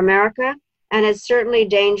dangerous for America, and it's certainly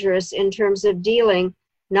dangerous in terms of dealing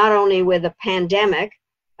not only with a pandemic,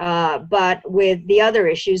 but with the other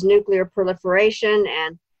issues, nuclear proliferation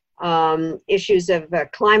and issues of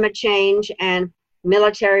climate change and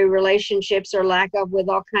military relationships or lack of with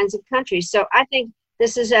all kinds of countries. So I think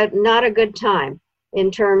this is not a good time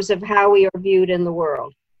in terms of how we are viewed in the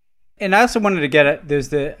world. And I also wanted to get at, there's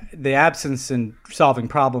the absence in solving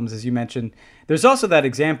problems, as you mentioned. There's also that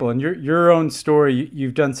example in your own story.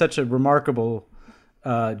 You've done such a remarkable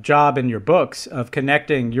job in your books of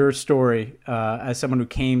connecting your story as someone who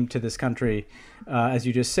came to this country, as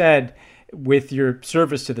you just said, with your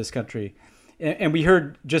service to this country. And we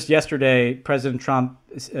heard just yesterday, President Trump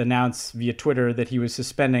announced via Twitter that he was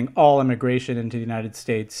suspending all immigration into the United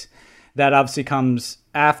States. That obviously comes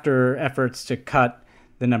after efforts to cut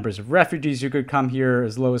the numbers of refugees who could come here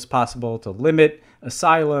as low as possible, to limit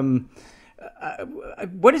asylum.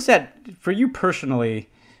 What is that for you personally?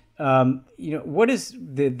 What is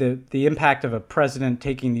the impact of a president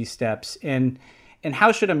taking these steps, and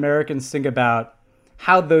how should Americans think about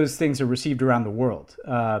how those things are received around the world?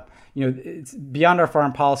 It's beyond our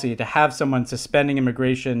foreign policy to have someone suspending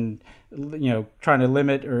immigration, trying to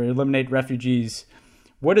limit or eliminate refugees.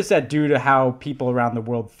 What does that do to how people around the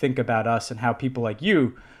world think about us, and how people like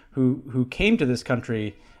you who came to this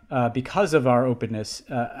country because of our openness,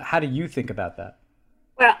 how do you think about that?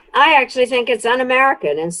 Well, I actually think it's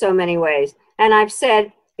un-American in so many ways. And I've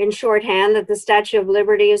said in shorthand that the Statue of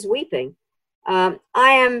Liberty is weeping. I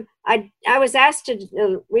was asked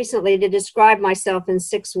recently to describe myself in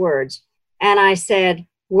 6 words. And I said,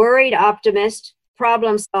 worried optimist,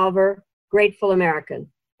 problem solver, grateful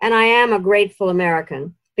American. And I am a grateful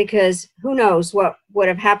American because who knows what would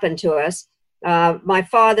have happened to us. My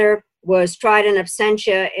father was tried in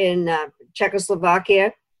absentia in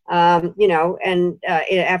Czechoslovakia, after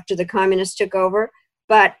the communists took over.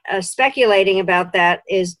 But speculating about that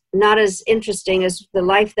is not as interesting as the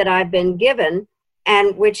life that I've been given,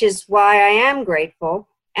 and which is why I am grateful.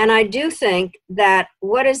 And I do think that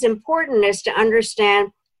what is important is to understand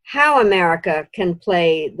how America can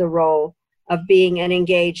play the role of being an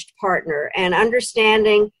engaged partner, and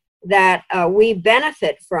understanding that we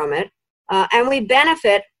benefit from it, and we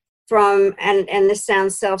benefit from, and this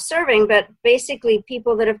sounds self-serving, but basically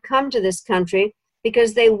people that have come to this country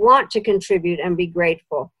because they want to contribute and be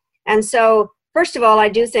grateful. And so, first of all, I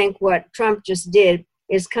do think what Trump just did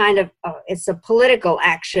is kind of, it's a political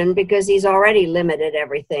action because he's already limited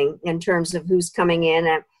everything in terms of who's coming in.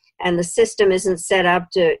 and the system isn't set up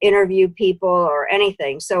to interview people or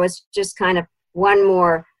anything. So it's just kind of one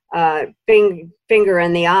more finger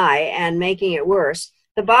in the eye and making it worse.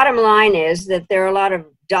 The bottom line is that there are a lot of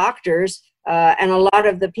doctors and a lot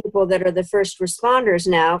of the people that are the first responders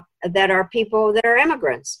now that are people that are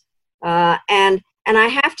immigrants. And I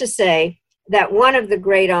have to say that one of the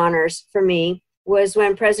great honors for me was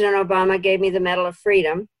when President Obama gave me the Medal of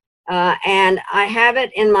Freedom. And I have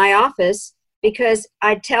it in my office because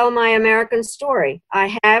I tell my American story.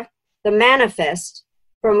 I have the manifest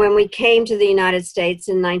from when we came to the United States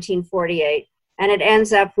in 1948, and it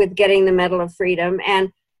ends up with getting the Medal of Freedom.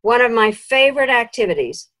 And one of my favorite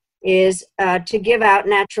activities is to give out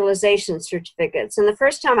naturalization certificates. And the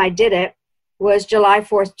first time I did it was July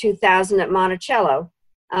 4th, 2000 at Monticello.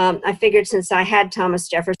 I figured since I had Thomas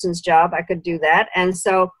Jefferson's job, I could do that. And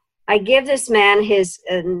so I give this man his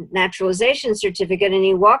naturalization certificate, and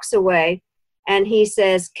he walks away and he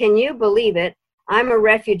says, "Can you believe it? I'm a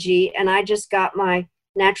refugee and I just got my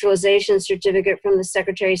naturalization certificate from the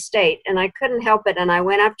Secretary of State." And I couldn't help it. And I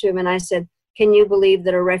went up to him and I said, "Can you believe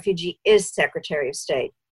that a refugee is Secretary of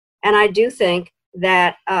State?" And I do think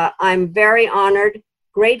that I'm very honored,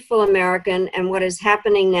 grateful American, and what is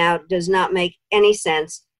happening now does not make any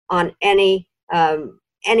sense on any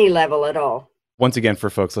level at all. Once again, for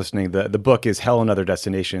folks listening, the book is Hell and Other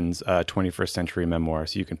Destinations, 21st Century Memoir.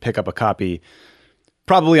 So you can pick up a copy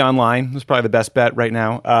probably online. It's probably the best bet right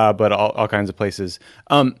now, but all kinds of places.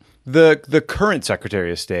 The current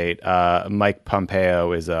Secretary of State, Mike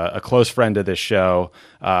Pompeo, is a close friend of this show.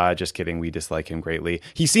 Just kidding. We dislike him greatly.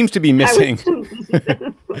 He seems to be missing.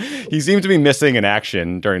 He seems to be missing in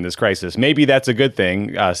action during this crisis. Maybe that's a good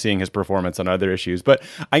thing, seeing his performance on other issues. But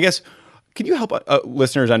I guess, can you help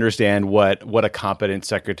listeners understand what a competent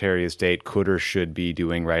Secretary of State could or should be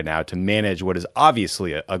doing right now to manage what is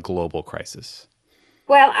obviously a global crisis?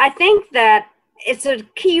 Well, I think that it's a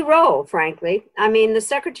key role, frankly. I mean, the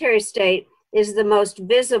Secretary of State is the most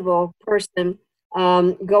visible person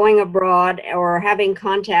going abroad or having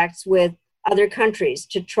contacts with other countries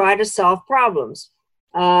to try to solve problems.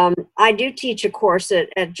 I do teach a course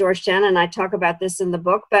at Georgetown, and I talk about this in the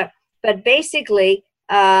book, but basically,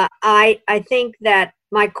 I think that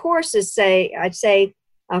my course is I'd say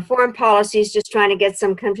foreign policy is just trying to get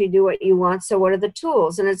some country to do what you want. So what are the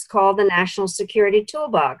tools? And it's called the National Security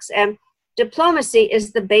Toolbox. And diplomacy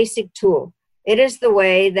is the basic tool. It is the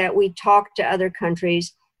way that we talk to other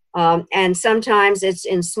countries. And sometimes it's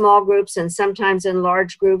in small groups and sometimes in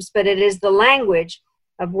large groups, but it is the language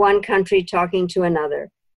of one country talking to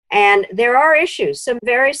another. And there are issues, some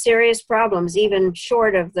very serious problems, even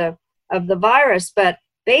short of the virus. But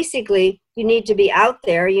basically, you need to be out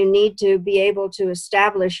there. You need to be able to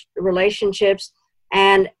establish relationships,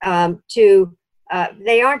 and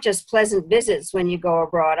they aren't just pleasant visits when you go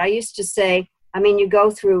abroad. I used to say, I mean, you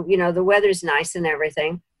go through, the weather's nice and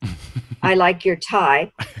everything. I like your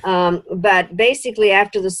tie. But basically,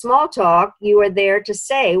 after the small talk, you are there to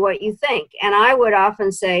say what you think. And I would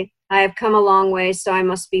often say, I have come a long way, so I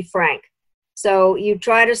must be frank. So you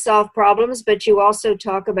try to solve problems, but you also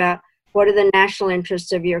talk about what are the national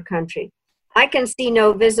interests of your country. I can see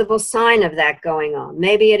no visible sign of that going on.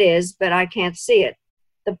 Maybe it is, but I can't see it.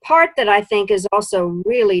 The part that I think is also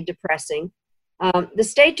really depressing, the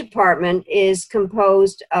State Department is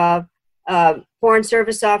composed of Foreign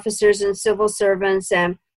Service officers and civil servants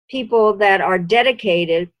and people that are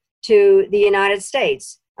dedicated to the United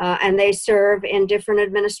States, and they serve in different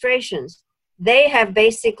administrations. They have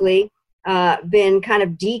basically been kind of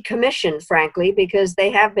decommissioned, frankly, because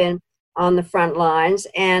they have been on the front lines,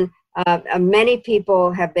 and many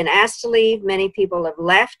people have been asked to leave. Many people have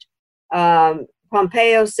left.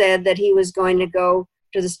 Pompeo said that he was going to go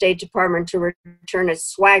to the State Department to return its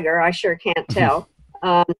swagger. I sure can't tell.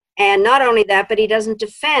 And not only that, but he doesn't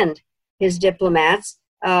defend his diplomats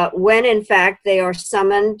when, in fact, they are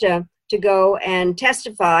summoned to go and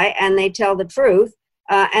testify, and they tell the truth,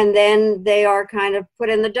 and then they are kind of put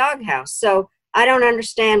in the doghouse. So I don't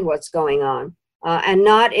understand what's going on. And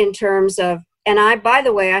not in terms of, and by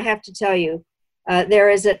the way, I have to tell you, there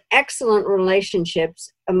is an excellent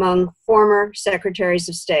relationships among former secretaries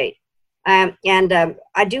of state. And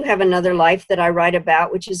I do have another life that I write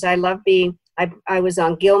about, which is I love being, I was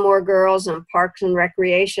on Gilmore Girls and Parks and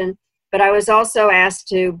Recreation, but I was also asked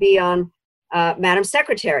to be on Madam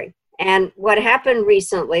Secretary. And what happened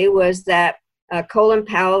recently was that Colin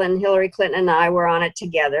Powell and Hillary Clinton and I were on it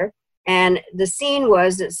together. And the scene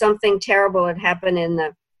was that something terrible had happened in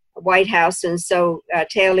the White House. And so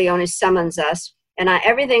Teo Leone summons us. And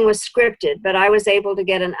everything was scripted, but I was able to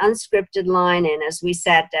get an unscripted line in as we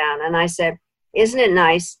sat down. And I said, isn't it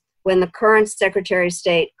nice when the current Secretary of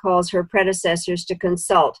State calls her predecessors to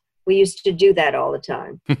consult. We used to do that all the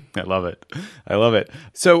time. I love it. I love it.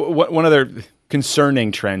 So one other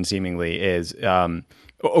concerning trend seemingly is over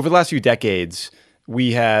the last few decades,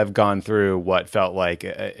 we have gone through what felt like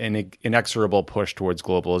an inexorable push towards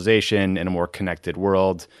globalization and a more connected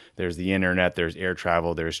world. There's the internet, there's air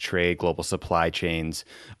travel, there's trade, global supply chains,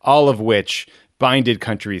 all of which binded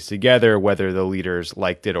countries together, whether the leaders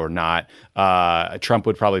liked it or not. Trump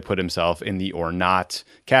would probably put himself in the or not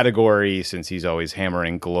category since he's always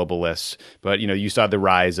hammering globalists. But, you saw the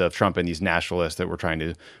rise of Trump and these nationalists that were trying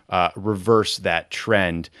to reverse that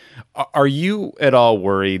trend. Are you at all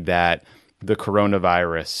worried that the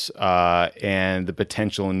coronavirus and the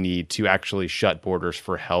potential need to actually shut borders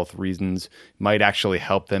for health reasons might actually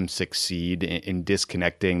help them succeed in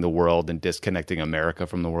disconnecting the world and disconnecting America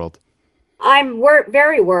from the world? I'm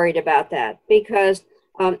very worried about that because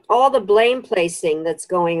all the blame placing that's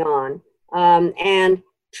going on and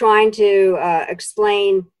trying to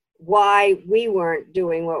explain why we weren't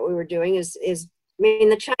doing what we were doing is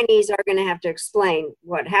the Chinese are going to have to explain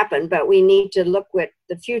what happened, but we need to look at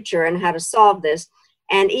the future and how to solve this.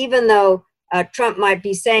 And even though Trump might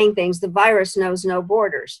be saying things, the virus knows no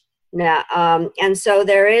borders now. And so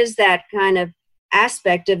there is that kind of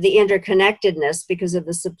aspect of the interconnectedness because of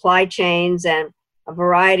the supply chains and a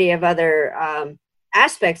variety of other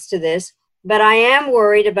aspects to this. But I am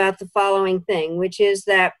worried about the following thing, which is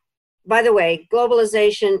that, by the way,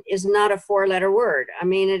 globalization is not a four-letter word.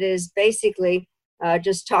 It is basically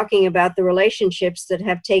just talking about the relationships that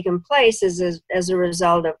have taken place as a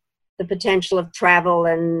result of the potential of travel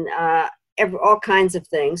and all kinds of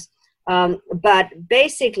things. But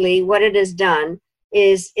basically what it has done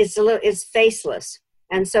is it's faceless.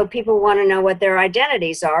 And so people want to know what their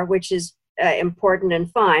identities are, which is important and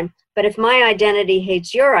fine. But if my identity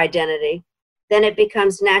hates your identity, then it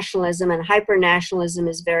becomes nationalism, and hyper-nationalism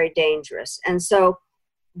is very dangerous. And so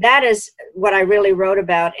that is what I really wrote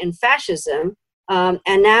about in fascism.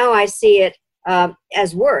 And now I see it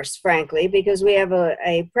as worse, frankly, because we have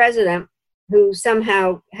a president who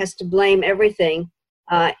somehow has to blame everything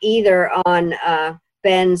either on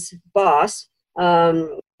Ben's boss, and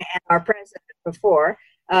our president before,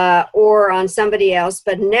 or on somebody else,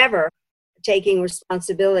 but never taking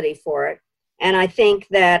responsibility for it. And I think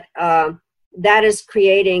that that is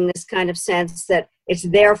creating this kind of sense that it's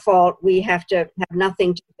their fault, we have to have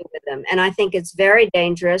nothing to do with them. And I think it's very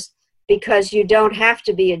dangerous because you don't have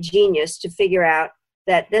to be a genius to figure out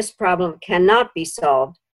that this problem cannot be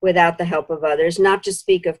solved without the help of others, not to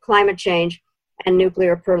speak of climate change and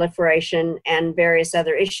nuclear proliferation and various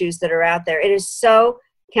other issues that are out there. It is so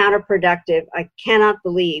counterproductive. I cannot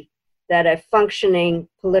believe that a functioning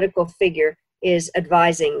political figure is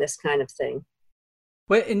advising this kind of thing.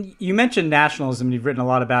 Well, and you mentioned nationalism, and you've written a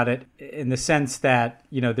lot about it in the sense that,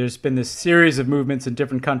 there's been this series of movements in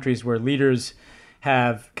different countries where leaders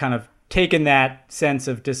have kind of taken that sense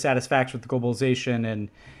of dissatisfaction with globalization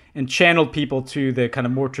and channeled people to the kind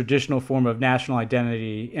of more traditional form of national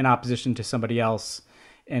identity in opposition to somebody else.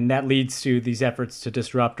 And that leads to these efforts to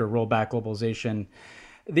disrupt or roll back globalization.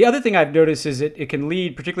 The other thing I've noticed is it can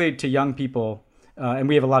lead, particularly to young people, and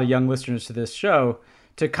we have a lot of young listeners to this show,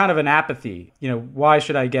 to kind of an apathy. Why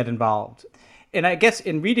should I get involved? And I guess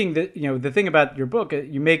in reading the thing about your book,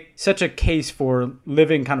 you make such a case for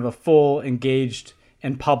living kind of a full, engaged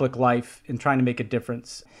and public life and trying to make a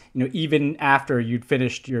difference, even after you'd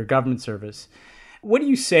finished your government service. What do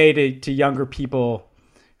you say to younger people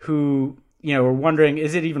who, are wondering,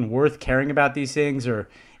 is it even worth caring about these things? Or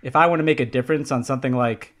if I want to make a difference on something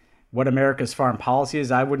like what America's foreign policy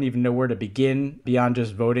is, I wouldn't even know where to begin beyond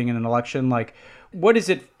just voting in an election. Like, what is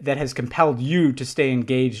it that has compelled you to stay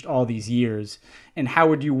engaged all these years? And how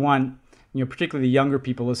would you want, particularly younger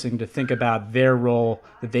people listening, to think about their role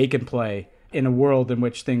that they can play in a world in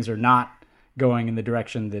which things are not going in the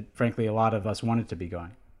direction that, frankly, a lot of us want it to be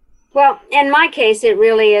going? Well, in my case, it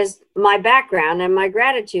really is my background and my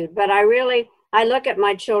gratitude. But I look at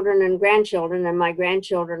my children and grandchildren, and my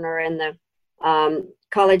grandchildren are in the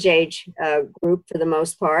college age group for the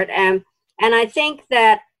most part. And I think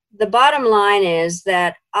that the bottom line is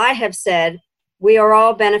that I have said we are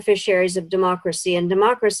all beneficiaries of democracy, and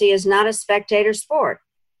democracy is not a spectator sport.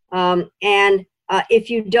 And if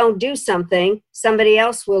you don't do something, somebody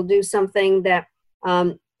else will do something that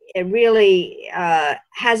it really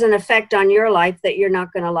has an effect on your life that you're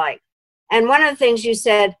not going to like. And one of the things you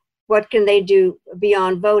said, what can they do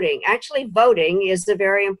beyond voting? Actually, voting is a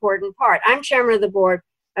very important part. I'm chairman of the board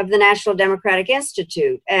of the National Democratic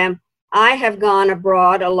Institute, and I have gone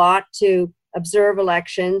abroad a lot to observe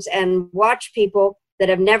elections and watch people that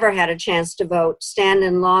have never had a chance to vote stand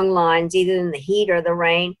in long lines, either in the heat or the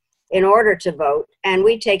rain, in order to vote, and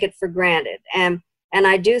we take it for granted. And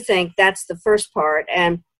I do think that's the first part,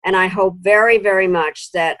 and I hope very, very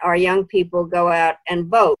much that our young people go out and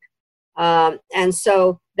vote. And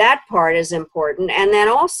so that part is important. And then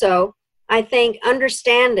also, I think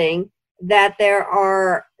understanding that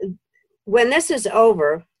when this is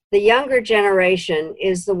over, the younger generation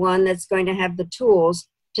is the one that's going to have the tools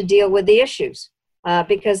to deal with the issues.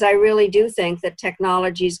 Because I really do think that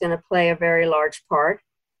technology is going to play a very large part.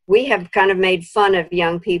 We have kind of made fun of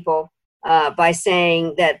young people by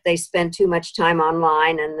saying that they spend too much time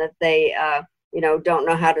online and that they, don't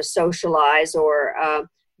know how to socialize, or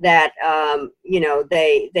that,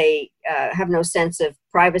 they have no sense of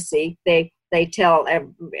privacy. They tell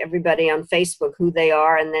everybody on Facebook who they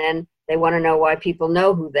are, and then they want to know why people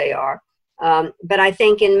know who they are. But I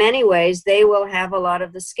think in many ways, they will have a lot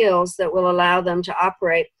of the skills that will allow them to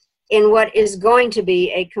operate in what is going to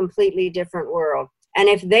be a completely different world. And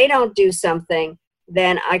if they don't do something,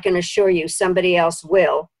 then I can assure you somebody else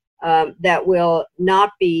will, that will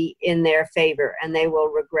not be in their favor, and they will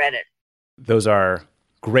regret it. Those are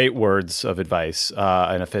great words of advice,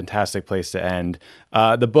 and a fantastic place to end.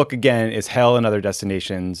 The book, again, is Hell and Other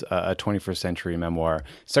Destinations, a 21st century memoir.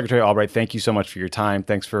 Secretary Albright, thank you so much for your time.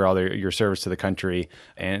 Thanks for all your service to the country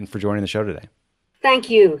and for joining the show today.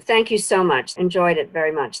 Thank you. Thank you so much. Enjoyed it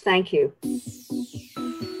very much. Thank you.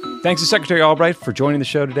 Thanks to Secretary Albright for joining the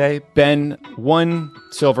show today. Ben, one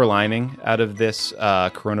silver lining out of this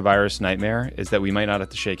coronavirus nightmare is that we might not have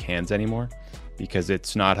to shake hands anymore, because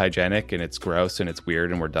it's not hygienic and it's gross and it's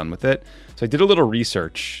weird and we're done with it. So I did a little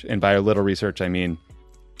research, and by a little research, I mean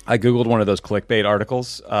I Googled one of those clickbait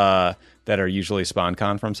articles that are usually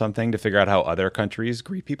SpawnCon from something to figure out how other countries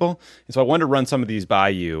greet people. And so I wanted to run some of these by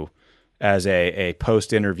you as a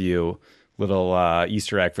post-interview little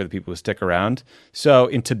Easter egg for the people who stick around. So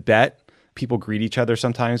in Tibet, people greet each other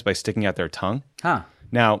sometimes by sticking out their tongue.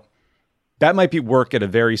 Now, that might be work at a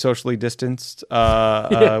very socially distanced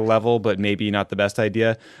level, but maybe not the best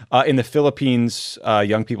idea. In the Philippines,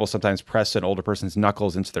 young people sometimes press an older person's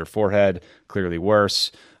knuckles into their forehead, clearly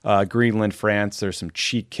worse. Greenland, France, there's some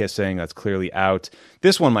cheek kissing, that's clearly out.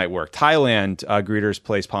 This one might work. Thailand, greeters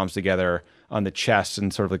place palms together on the chest in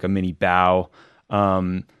sort of like a mini bow.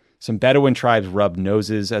 Some Bedouin tribes rub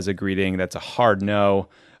noses as a greeting. That's a hard no.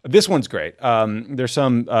 This one's great. There's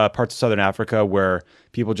some parts of Southern Africa where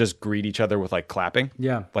people just greet each other with like clapping.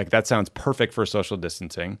 Yeah. Like that sounds perfect for social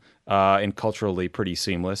distancing and culturally pretty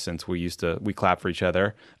seamless since we clap for each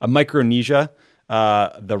other. Micronesia,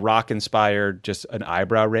 the rock inspired just an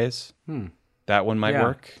eyebrow raise. That one might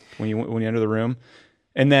work when you enter the room.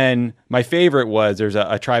 And then my favorite was there's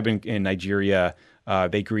a tribe in Nigeria.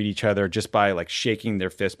 They greet each other just by like shaking their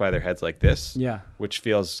fist by their heads like this, which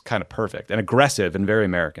feels kind of perfect and aggressive and very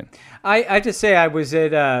American. I have to say I was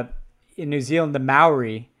at in New Zealand, the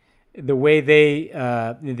Maori, the way they,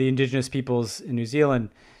 the indigenous peoples in New Zealand,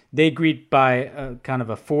 they greet by kind of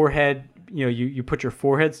a forehead, you put your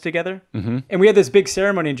foreheads together. Mm-hmm. And we had this big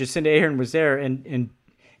ceremony and Jacinda Ardern was there and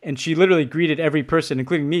she literally greeted every person,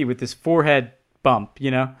 including me, with this forehead bump,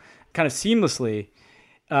 kind of seamlessly.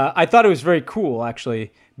 I thought it was very cool,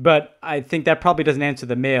 actually, but I think that probably doesn't answer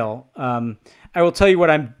the mail. I will tell you what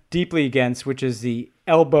I'm deeply against, which is the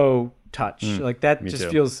elbow touch. Like that just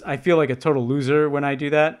feels, I feel like a total loser when I do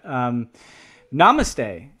that.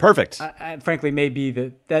 Namaste. Perfect. I frankly, may be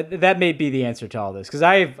that may be the answer to all this, because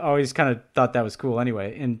I've always kind of thought that was cool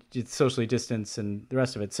anyway, and it's socially distanced and the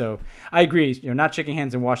rest of it. So I agree. Not shaking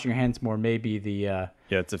hands and washing your hands more may be the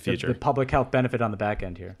it's a feature. The public health benefit on the back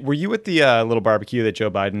end here. Were you at the little barbecue that Joe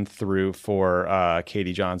Biden threw for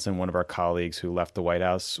Katie Johnson, one of our colleagues who left the White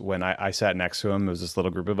House? When I sat next to him, it was this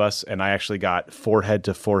little group of us, and I actually got forehead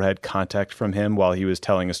to forehead contact from him while he was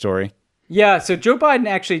telling a story. Yeah, so Joe Biden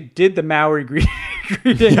actually did the Maori greeting.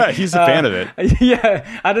 Yeah, he's a fan of it.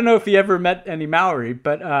 Yeah, I don't know if he ever met any Maori,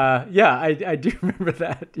 but I do remember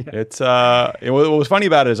that. Yeah. It's what was funny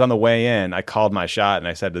about it is on the way in, I called my shot and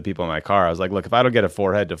I said to the people in my car, I was like, look, if I don't get a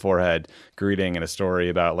forehead to forehead greeting and a story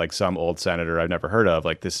about like some old senator I've never heard of,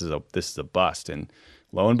 like this is a bust. And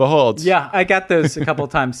lo and behold. Yeah, I got those a couple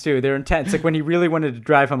of times too. They're intense. Like when he really wanted to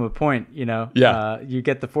drive home a point, you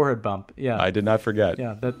get the forehead bump. Yeah, I did not forget.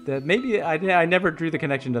 Yeah, that maybe I never drew the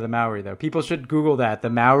connection to the Maori though. People should Google that. The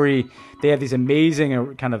Maori, they have these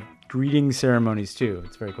amazing kind of greeting ceremonies too.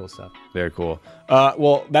 It's very cool stuff. Very cool.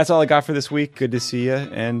 Well, that's all I got for this week. Good to see you,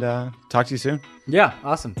 and talk to you soon. Yeah,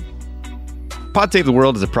 awesome. Pod Save the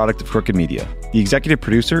World is a product of Crooked Media. The executive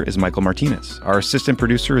producer is Michael Martinez. Our assistant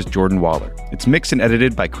producer is Jordan Waller. It's mixed and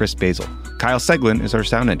edited by Chris Basil. Kyle Seglin is our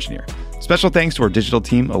sound engineer. Special Special thanks to our digital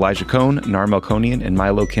team, Elijah Cohn, Nar Melkonian, and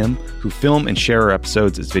Milo Kim, who film and share our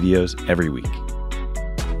episodes as videos every week.